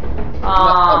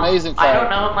 Amazing I fire. don't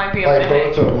know, it might be a Like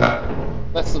mimic. both of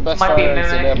them. That's the best Might be a fire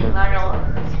exit mimic, ever. not gonna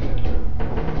lie.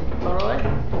 Totally?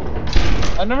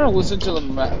 I never listened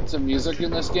to to music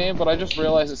in this game, but I just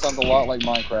realized it sounds a lot like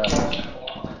Minecraft.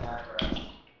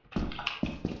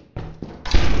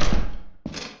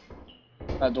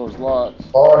 That door's locked.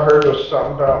 All I heard was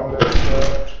something about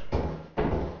this.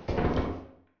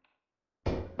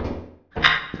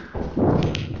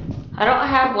 I don't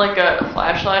have like a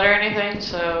flashlight or anything,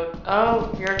 so...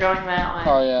 Oh, you're going that way.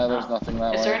 Oh yeah, there's nothing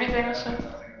that way. Is there anything this way?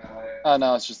 Oh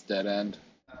no, it's just dead end.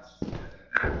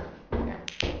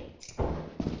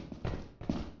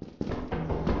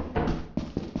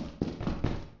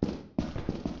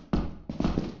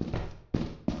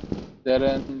 Dead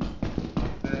end.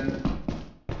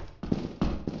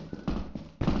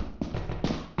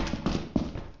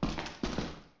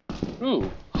 Ooh.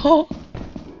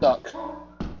 Duck.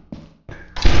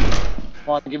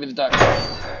 Come on, give me the duck.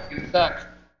 Duck.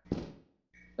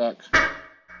 Duck.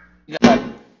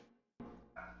 Yeah.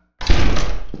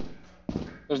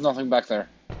 There's nothing back there.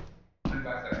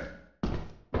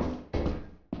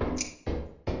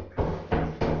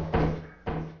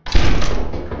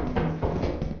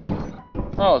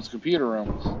 Oh, it's computer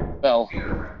room. Bell.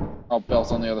 Oh,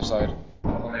 Bell's on the other side.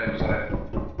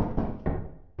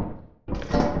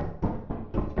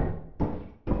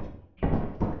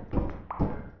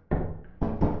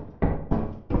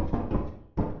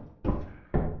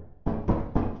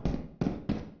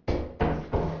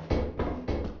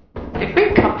 Did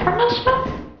we come from this way?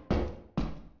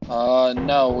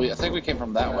 No, I think we came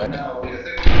from that way.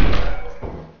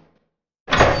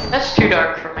 That's too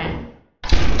dark for me.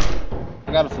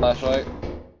 I got a flashlight.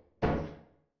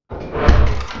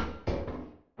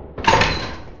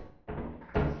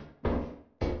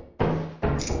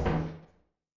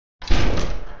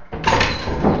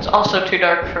 It's also too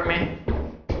dark for me.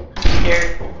 I'm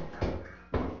scared.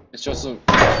 It's just a...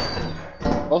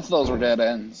 Both of those were dead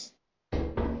ends.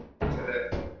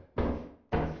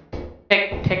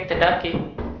 Take the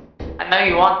ducky. I know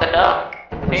you want the duck.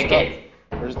 Take it.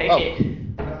 Where's Take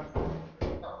it.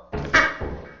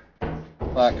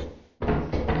 Black.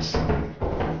 Yes.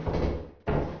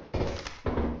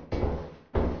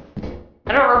 I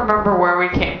don't remember where we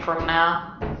came from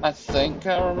now. I think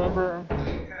I remember.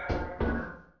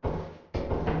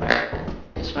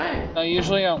 This way. No,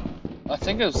 usually I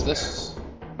think it was this.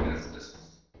 I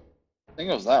think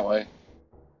it was that way.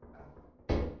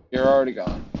 You're already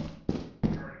gone.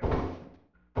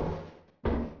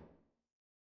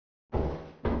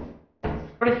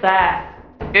 What is that?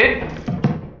 Dude?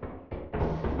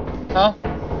 Huh?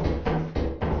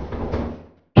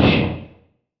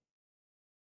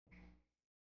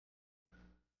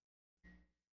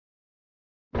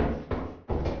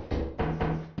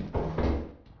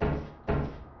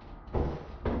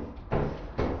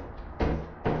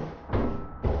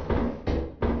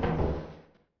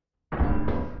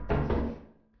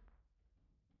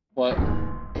 What?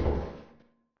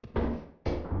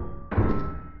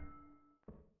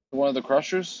 One of the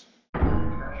crushers?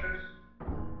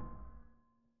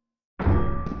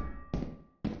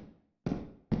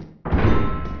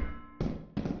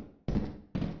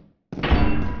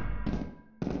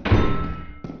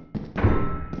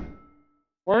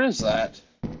 Where is that?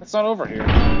 That's not over here.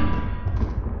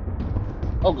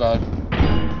 Oh god.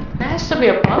 It has to be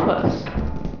above us.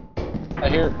 I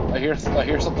hear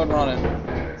something running.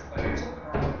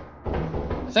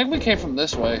 I think we came from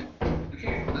this way.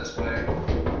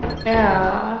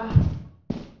 Yeah.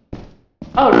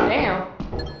 Oh, damn.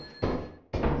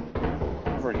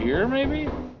 Over here, maybe?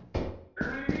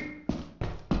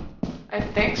 I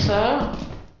think so.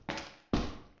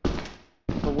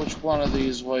 But which one of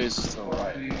these ways is the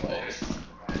right way?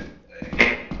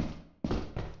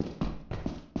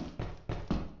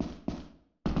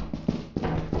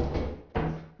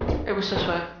 It was this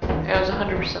way. It was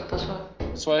 100% this way.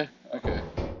 This way? Okay.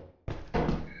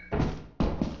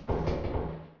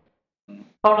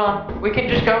 Hold on. We can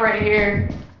just go right here.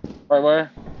 Right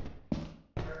where?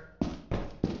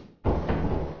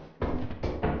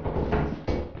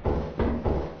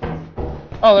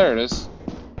 Oh, there it is.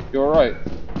 You were right.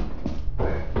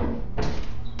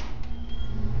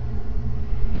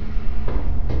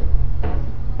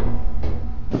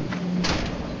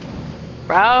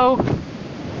 Bro.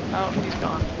 Oh, he's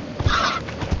gone.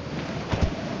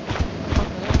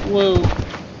 Whoa.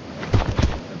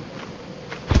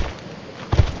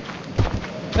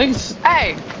 Thanks.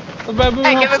 Hey! The baboon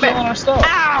Hey, give helped it back. stealing our stuff.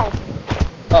 Ow!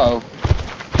 Uh-oh.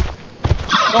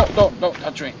 Don't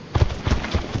touch me.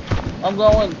 I'm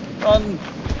going. Run.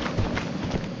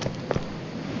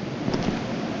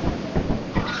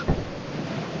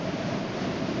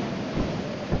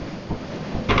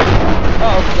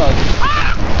 Oh, God.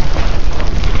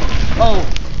 Oh.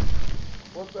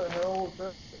 What the hell was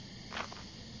that?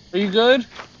 Are you good?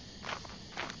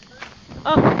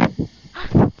 Oh. Thank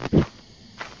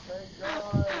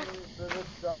God.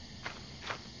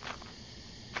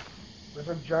 There's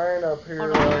a giant up here Oh,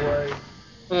 no. our way.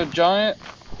 With a giant?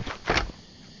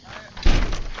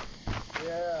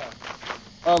 Yeah.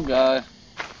 Oh, God.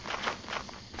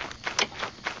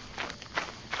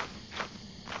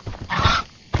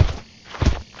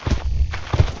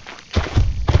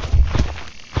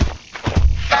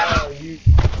 Oh, you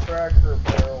cracker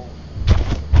barrel.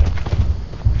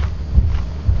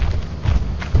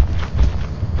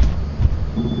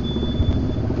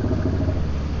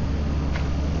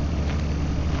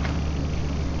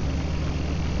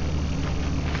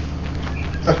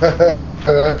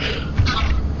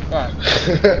 Alright.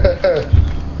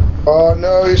 Oh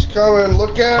no, he's coming!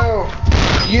 Look out!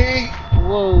 Yeet!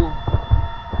 Whoa.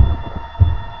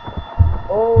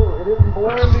 Oh, it didn't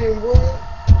blind him. What?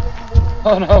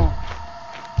 Oh no.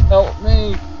 Help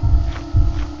me.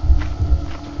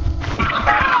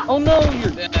 Oh no,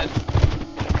 you're dead.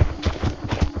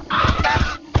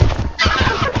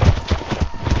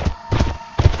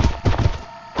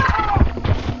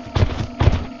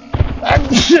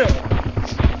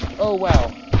 Oh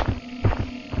wow.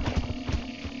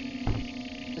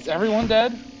 Is everyone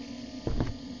dead?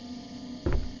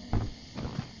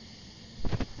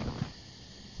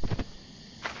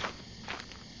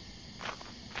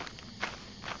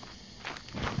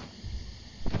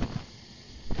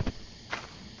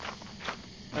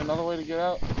 Another way to get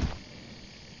out?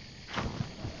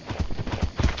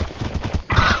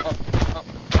 Up, up.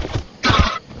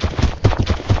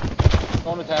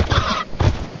 Don't attack me.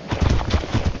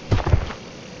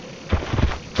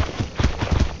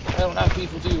 I don't have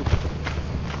beef with you.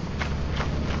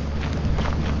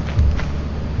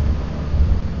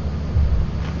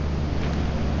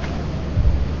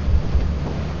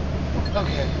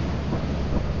 Okay.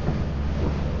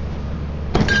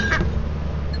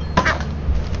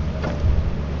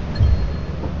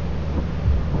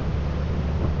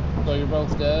 So you're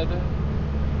both dead?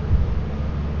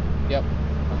 Yep.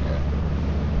 Okay.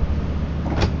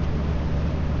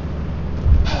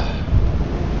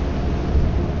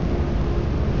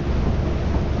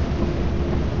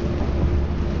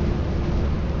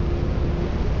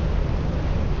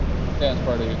 Dance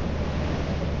party.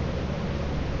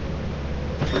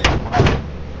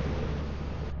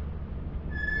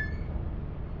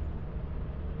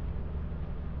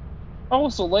 I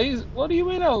was the lazy. What do you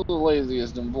mean I was the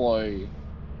laziest employee?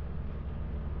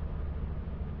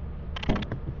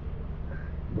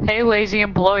 Hey, lazy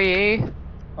employee.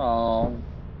 Oh.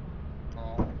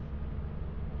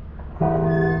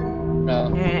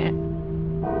 Yeah.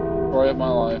 Story of my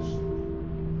life.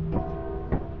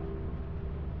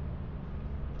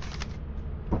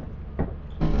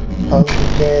 Hunger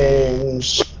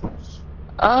Games.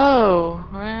 Oh,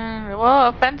 well,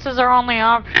 offenses are only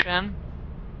option.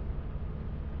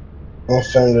 I'm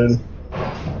offended.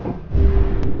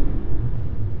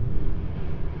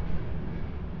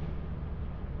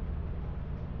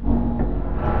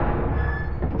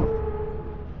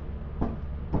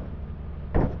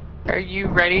 Are you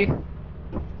ready?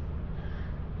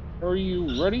 Are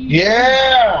you ready?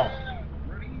 Yeah!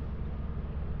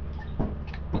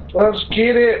 Let's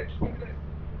get it!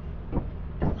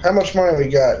 How much money we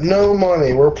got? No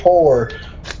money. We're poor.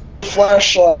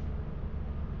 Flashlight.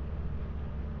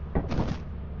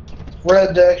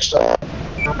 Red deck stuff.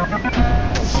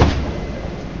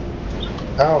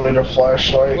 I don't need a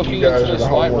flashlight. Looking You guys into are the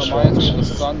this light homeless reminds me of the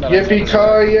ones. sun that I never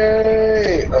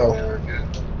Yippee-ki-yay! Oh.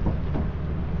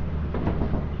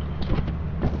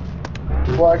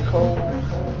 Black hole.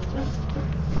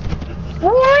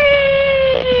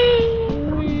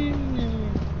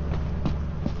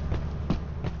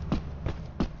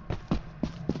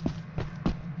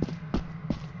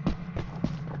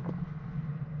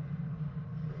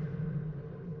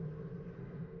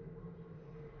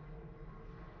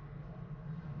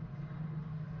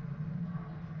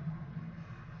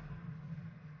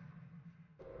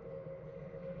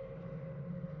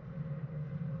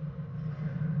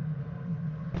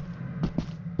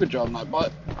 Good job, my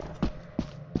butt.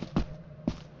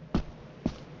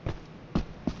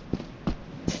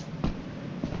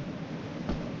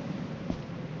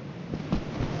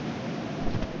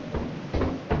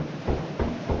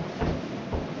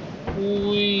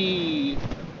 Wee.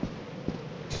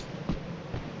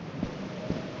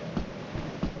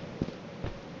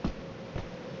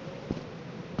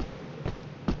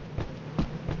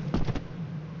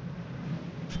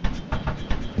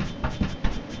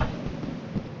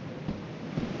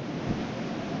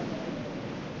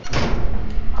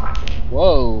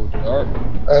 Whoa, dark.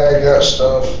 I got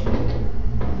stuff.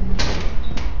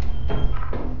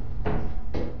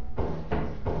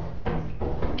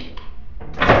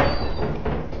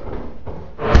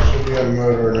 Should be a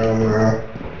motor down there.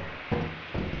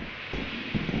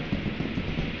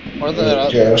 Or the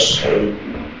Yes.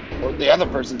 or the other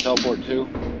person teleport too.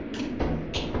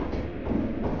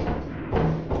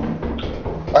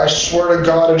 I swear to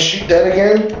God, is she dead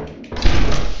again?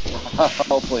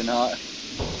 Hopefully not.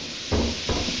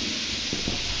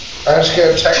 I just got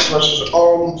a text message.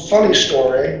 Funny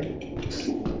story.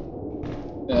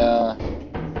 Yeah.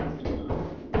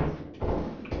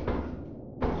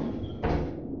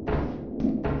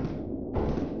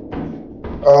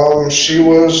 She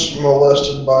was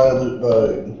molested by a loot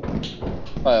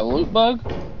bug. By a loot bug?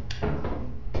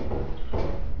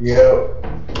 Yep.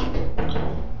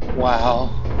 Wow.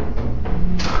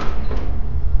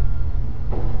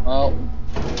 Well.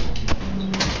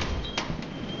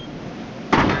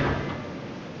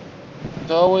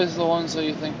 It's always the ones that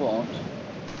you think won't.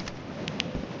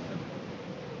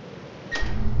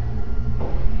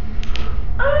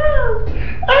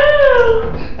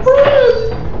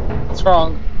 What's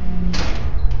wrong?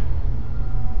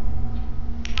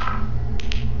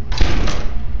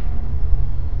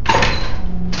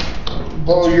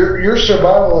 Well, your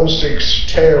survival instinct's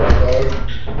terrible, though.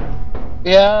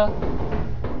 Yeah.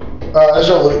 There's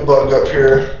a loot bug up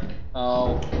here.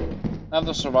 Oh. I have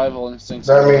the survival instincts.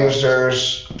 That means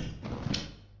there's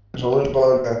a loot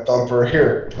bug and a thumper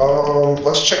here.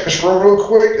 Let's check this room real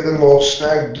quick, and then we'll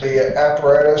snag the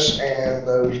apparatus and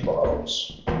those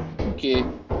bottles. Okay.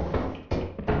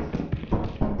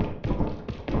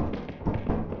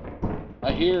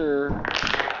 I hear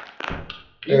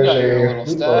you There's got your a little loot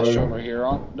stash bug. over here,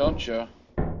 don't you?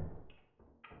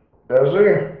 Does he?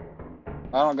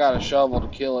 I don't got a shovel to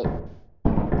kill it.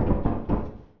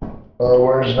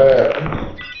 Where's that?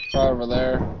 It's right over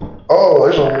there. Oh,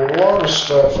 there's a lot of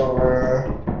stuff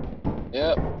over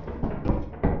Yep. there.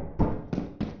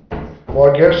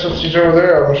 Well, I guess since he's over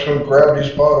there, I'm just gonna grab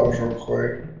these bottles real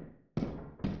quick.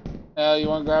 You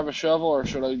want to grab a shovel, or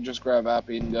should I just grab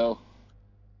Appy and go?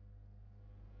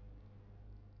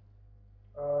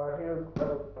 Here,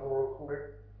 grab it real quick.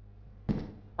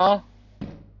 Huh?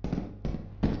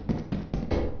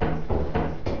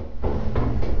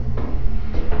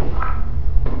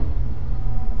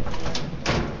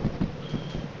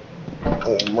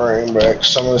 We'll bring back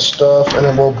some of the stuff, and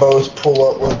then we'll both pull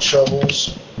up with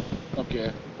shovels.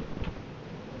 Okay.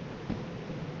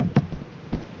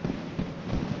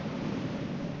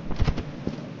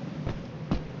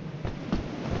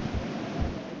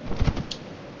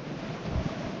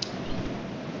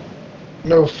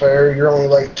 No fair, you're only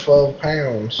like 12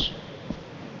 pounds.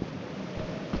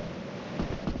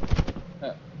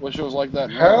 Yeah, wish it was like that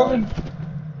in real How life.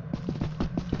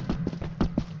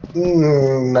 did...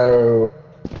 no.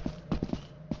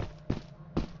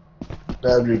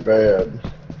 That'd be bad.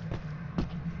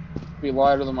 Be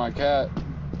lighter than my cat.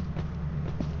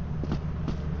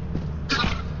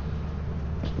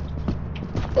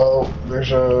 Oh,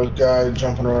 there's a guy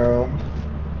jumping around.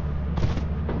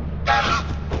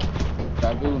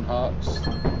 Baboon hawks.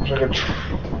 There's like a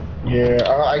yeah,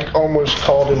 I almost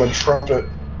called him a trumpet.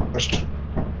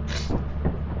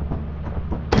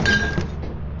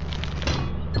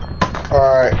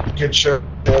 Alright, get your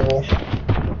shovel.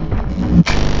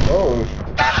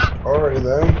 Oh, already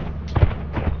then.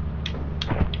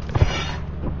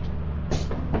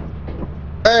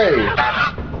 Hey!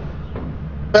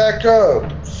 Back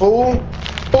up, fool!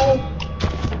 Fool!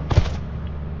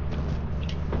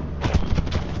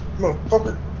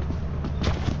 Motherfucker.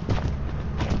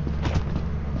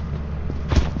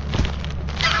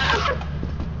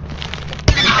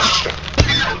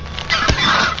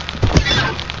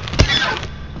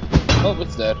 Oh,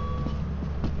 it's dead.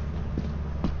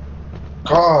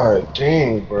 God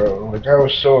dang, bro. Like, that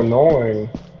was so annoying.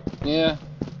 Yeah.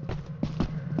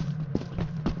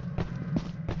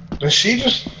 Did she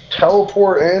just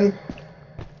teleport in?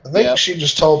 I think Yep. she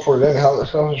just teleported in. How the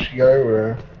hell did she get over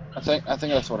there? I think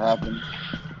that's what happened.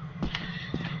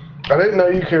 I didn't know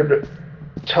you could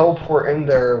teleport in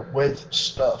there with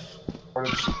stuff.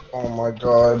 Oh my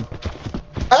god.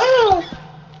 Ow!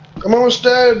 I'm almost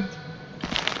dead.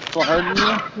 This one hurting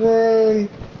you? Run.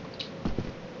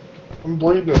 I'm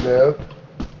bleeding to death.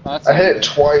 That's I hit it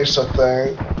twice, I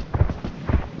think.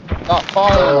 Not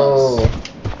following us.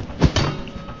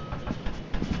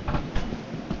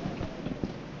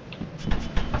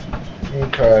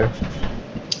 Okay.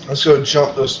 Let's go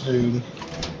jump this dude.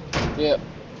 Yep.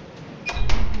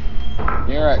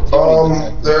 Your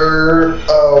activity detected.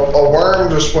 A worm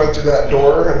just went through that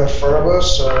door in the front of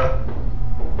us, so...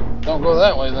 Don't go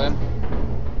that way then.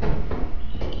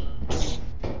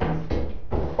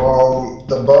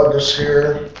 The bug is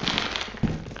here.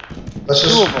 Let's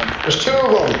just... Two of them. There's two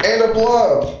of them, and a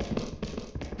blob.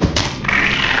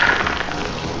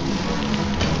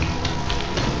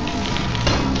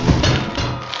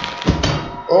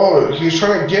 Oh, he's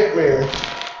trying to get me.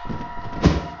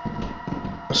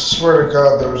 I swear to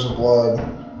God there was a blood.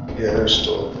 Yeah, there's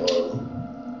still a blood.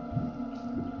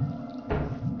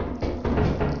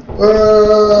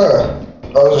 Oh,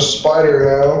 there's a spider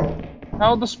now.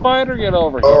 How'd the spider get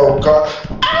over here? Oh, God.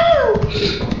 Ow!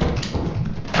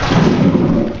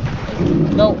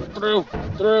 No, through.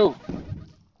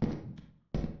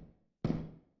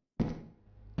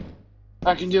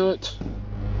 I can do it.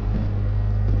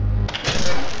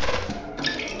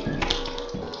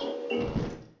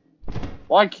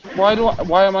 Why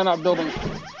am I not building?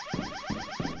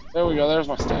 There we go, there's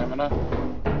my stamina.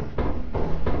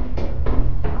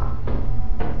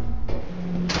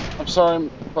 I'm sorry,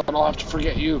 but I'll have to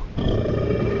forget you.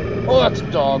 Oh, that's a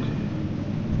dog.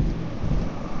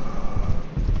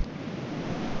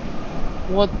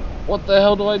 What the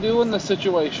hell do I do in this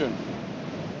situation?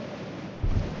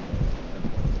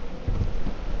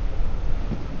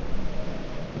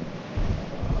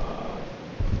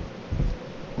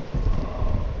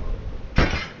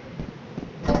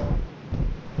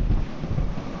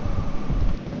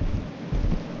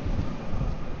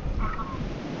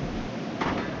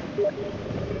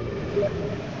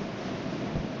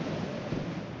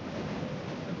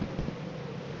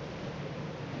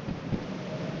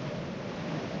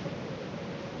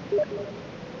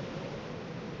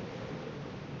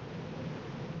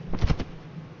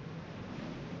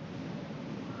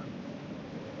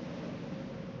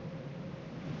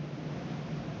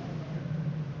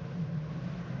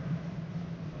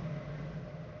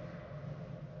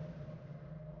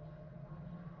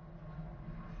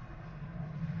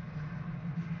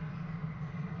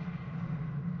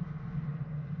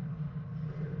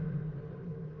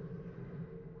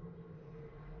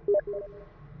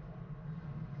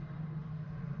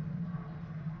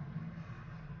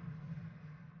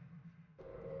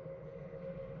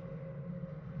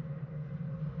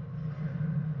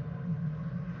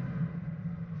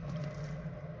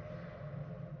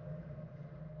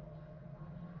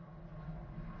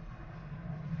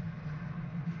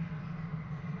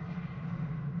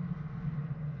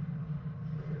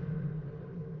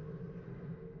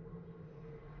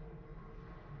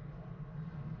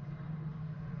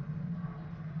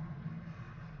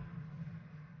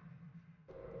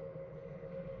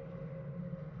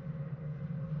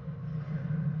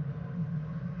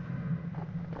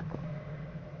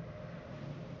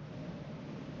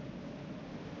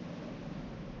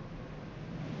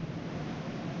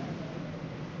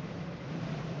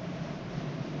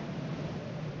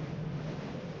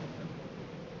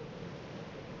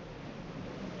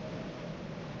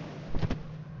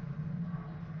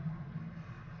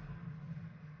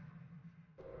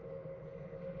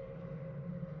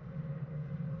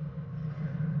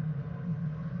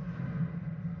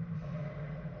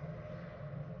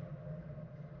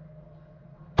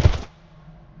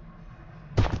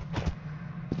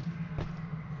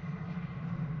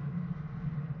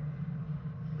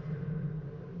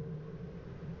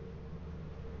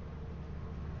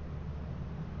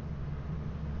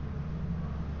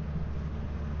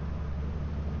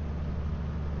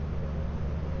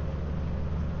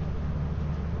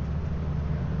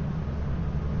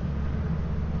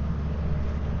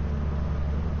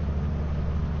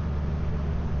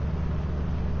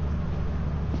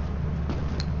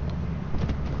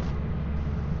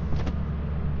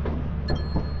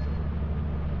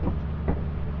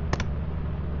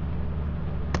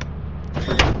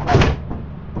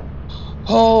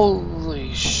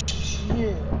 Holy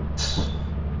shit.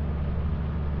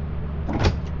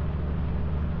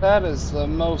 That is the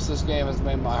most this game has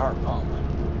made my heart pump.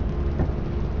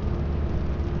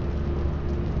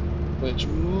 Which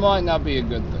might not be a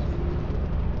good thing.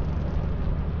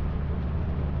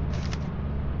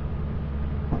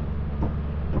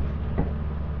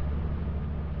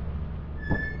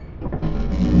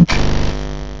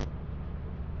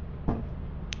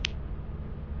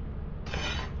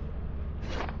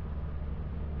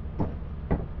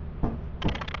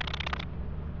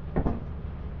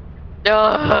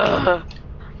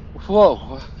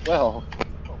 Whoa, well.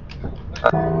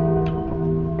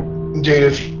 Dude,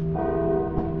 if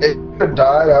it had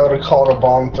died, I would have called a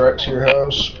bomb threat to your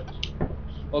house.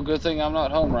 Well, good thing I'm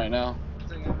not home right now.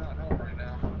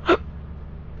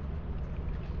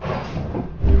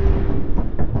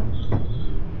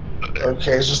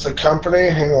 Okay, is this the company?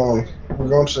 Hang on. We're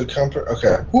going to the company?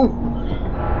 Okay. Whew.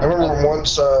 I remember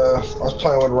once I was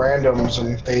playing with randoms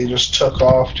and they just took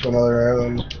off to another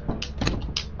island.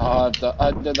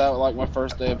 I did that like my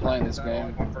first day of playing this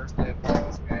game.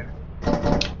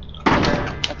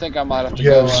 I think I might have to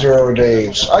You go. have 0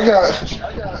 days. I got.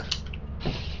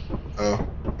 Oh.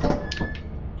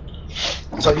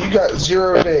 It's like, you got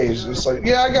 0 days. It's like,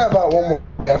 yeah, I got about one more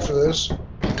after this.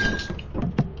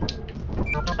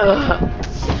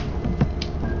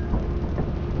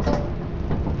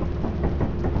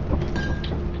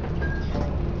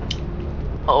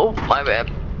 Oh, my bad.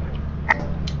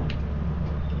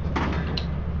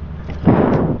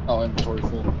 Oh, inventory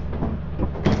full.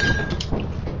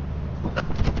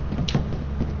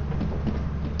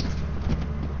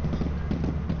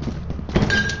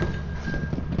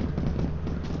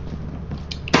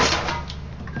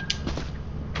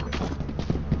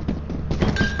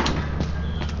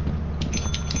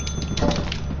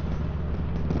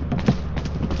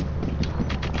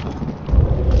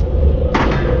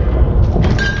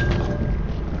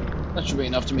 should be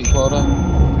enough to meet quota.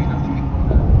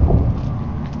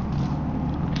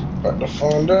 About to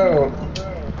find out.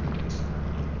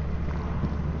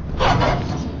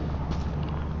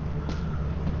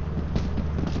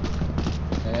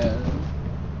 And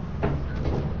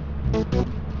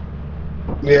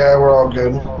Yeah, we're all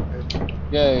good.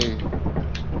 yay.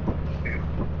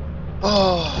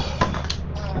 Oh.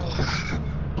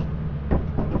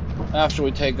 After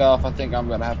we take off, I think I'm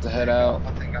gonna have to head out.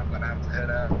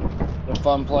 It's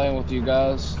fun playing with you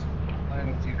guys.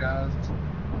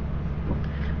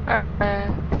 Alright.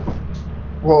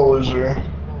 What was there?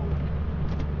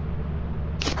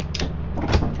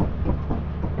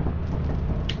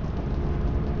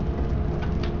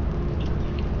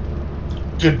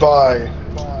 Goodbye,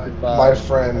 Goodbye. my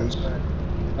friends.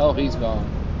 Oh, he's gone.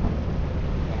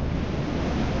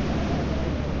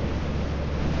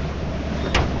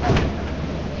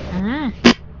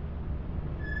 Mm.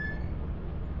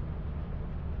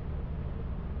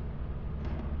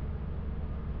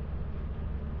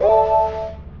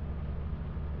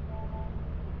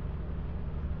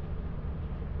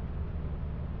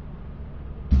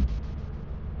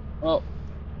 Well,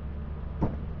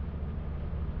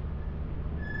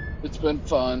 it's been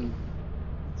fun.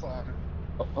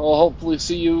 I'll hopefully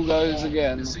see you guys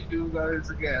again.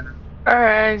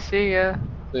 Alright, see ya.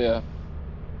 See ya.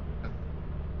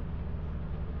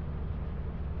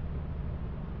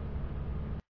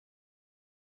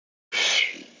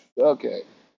 Okay.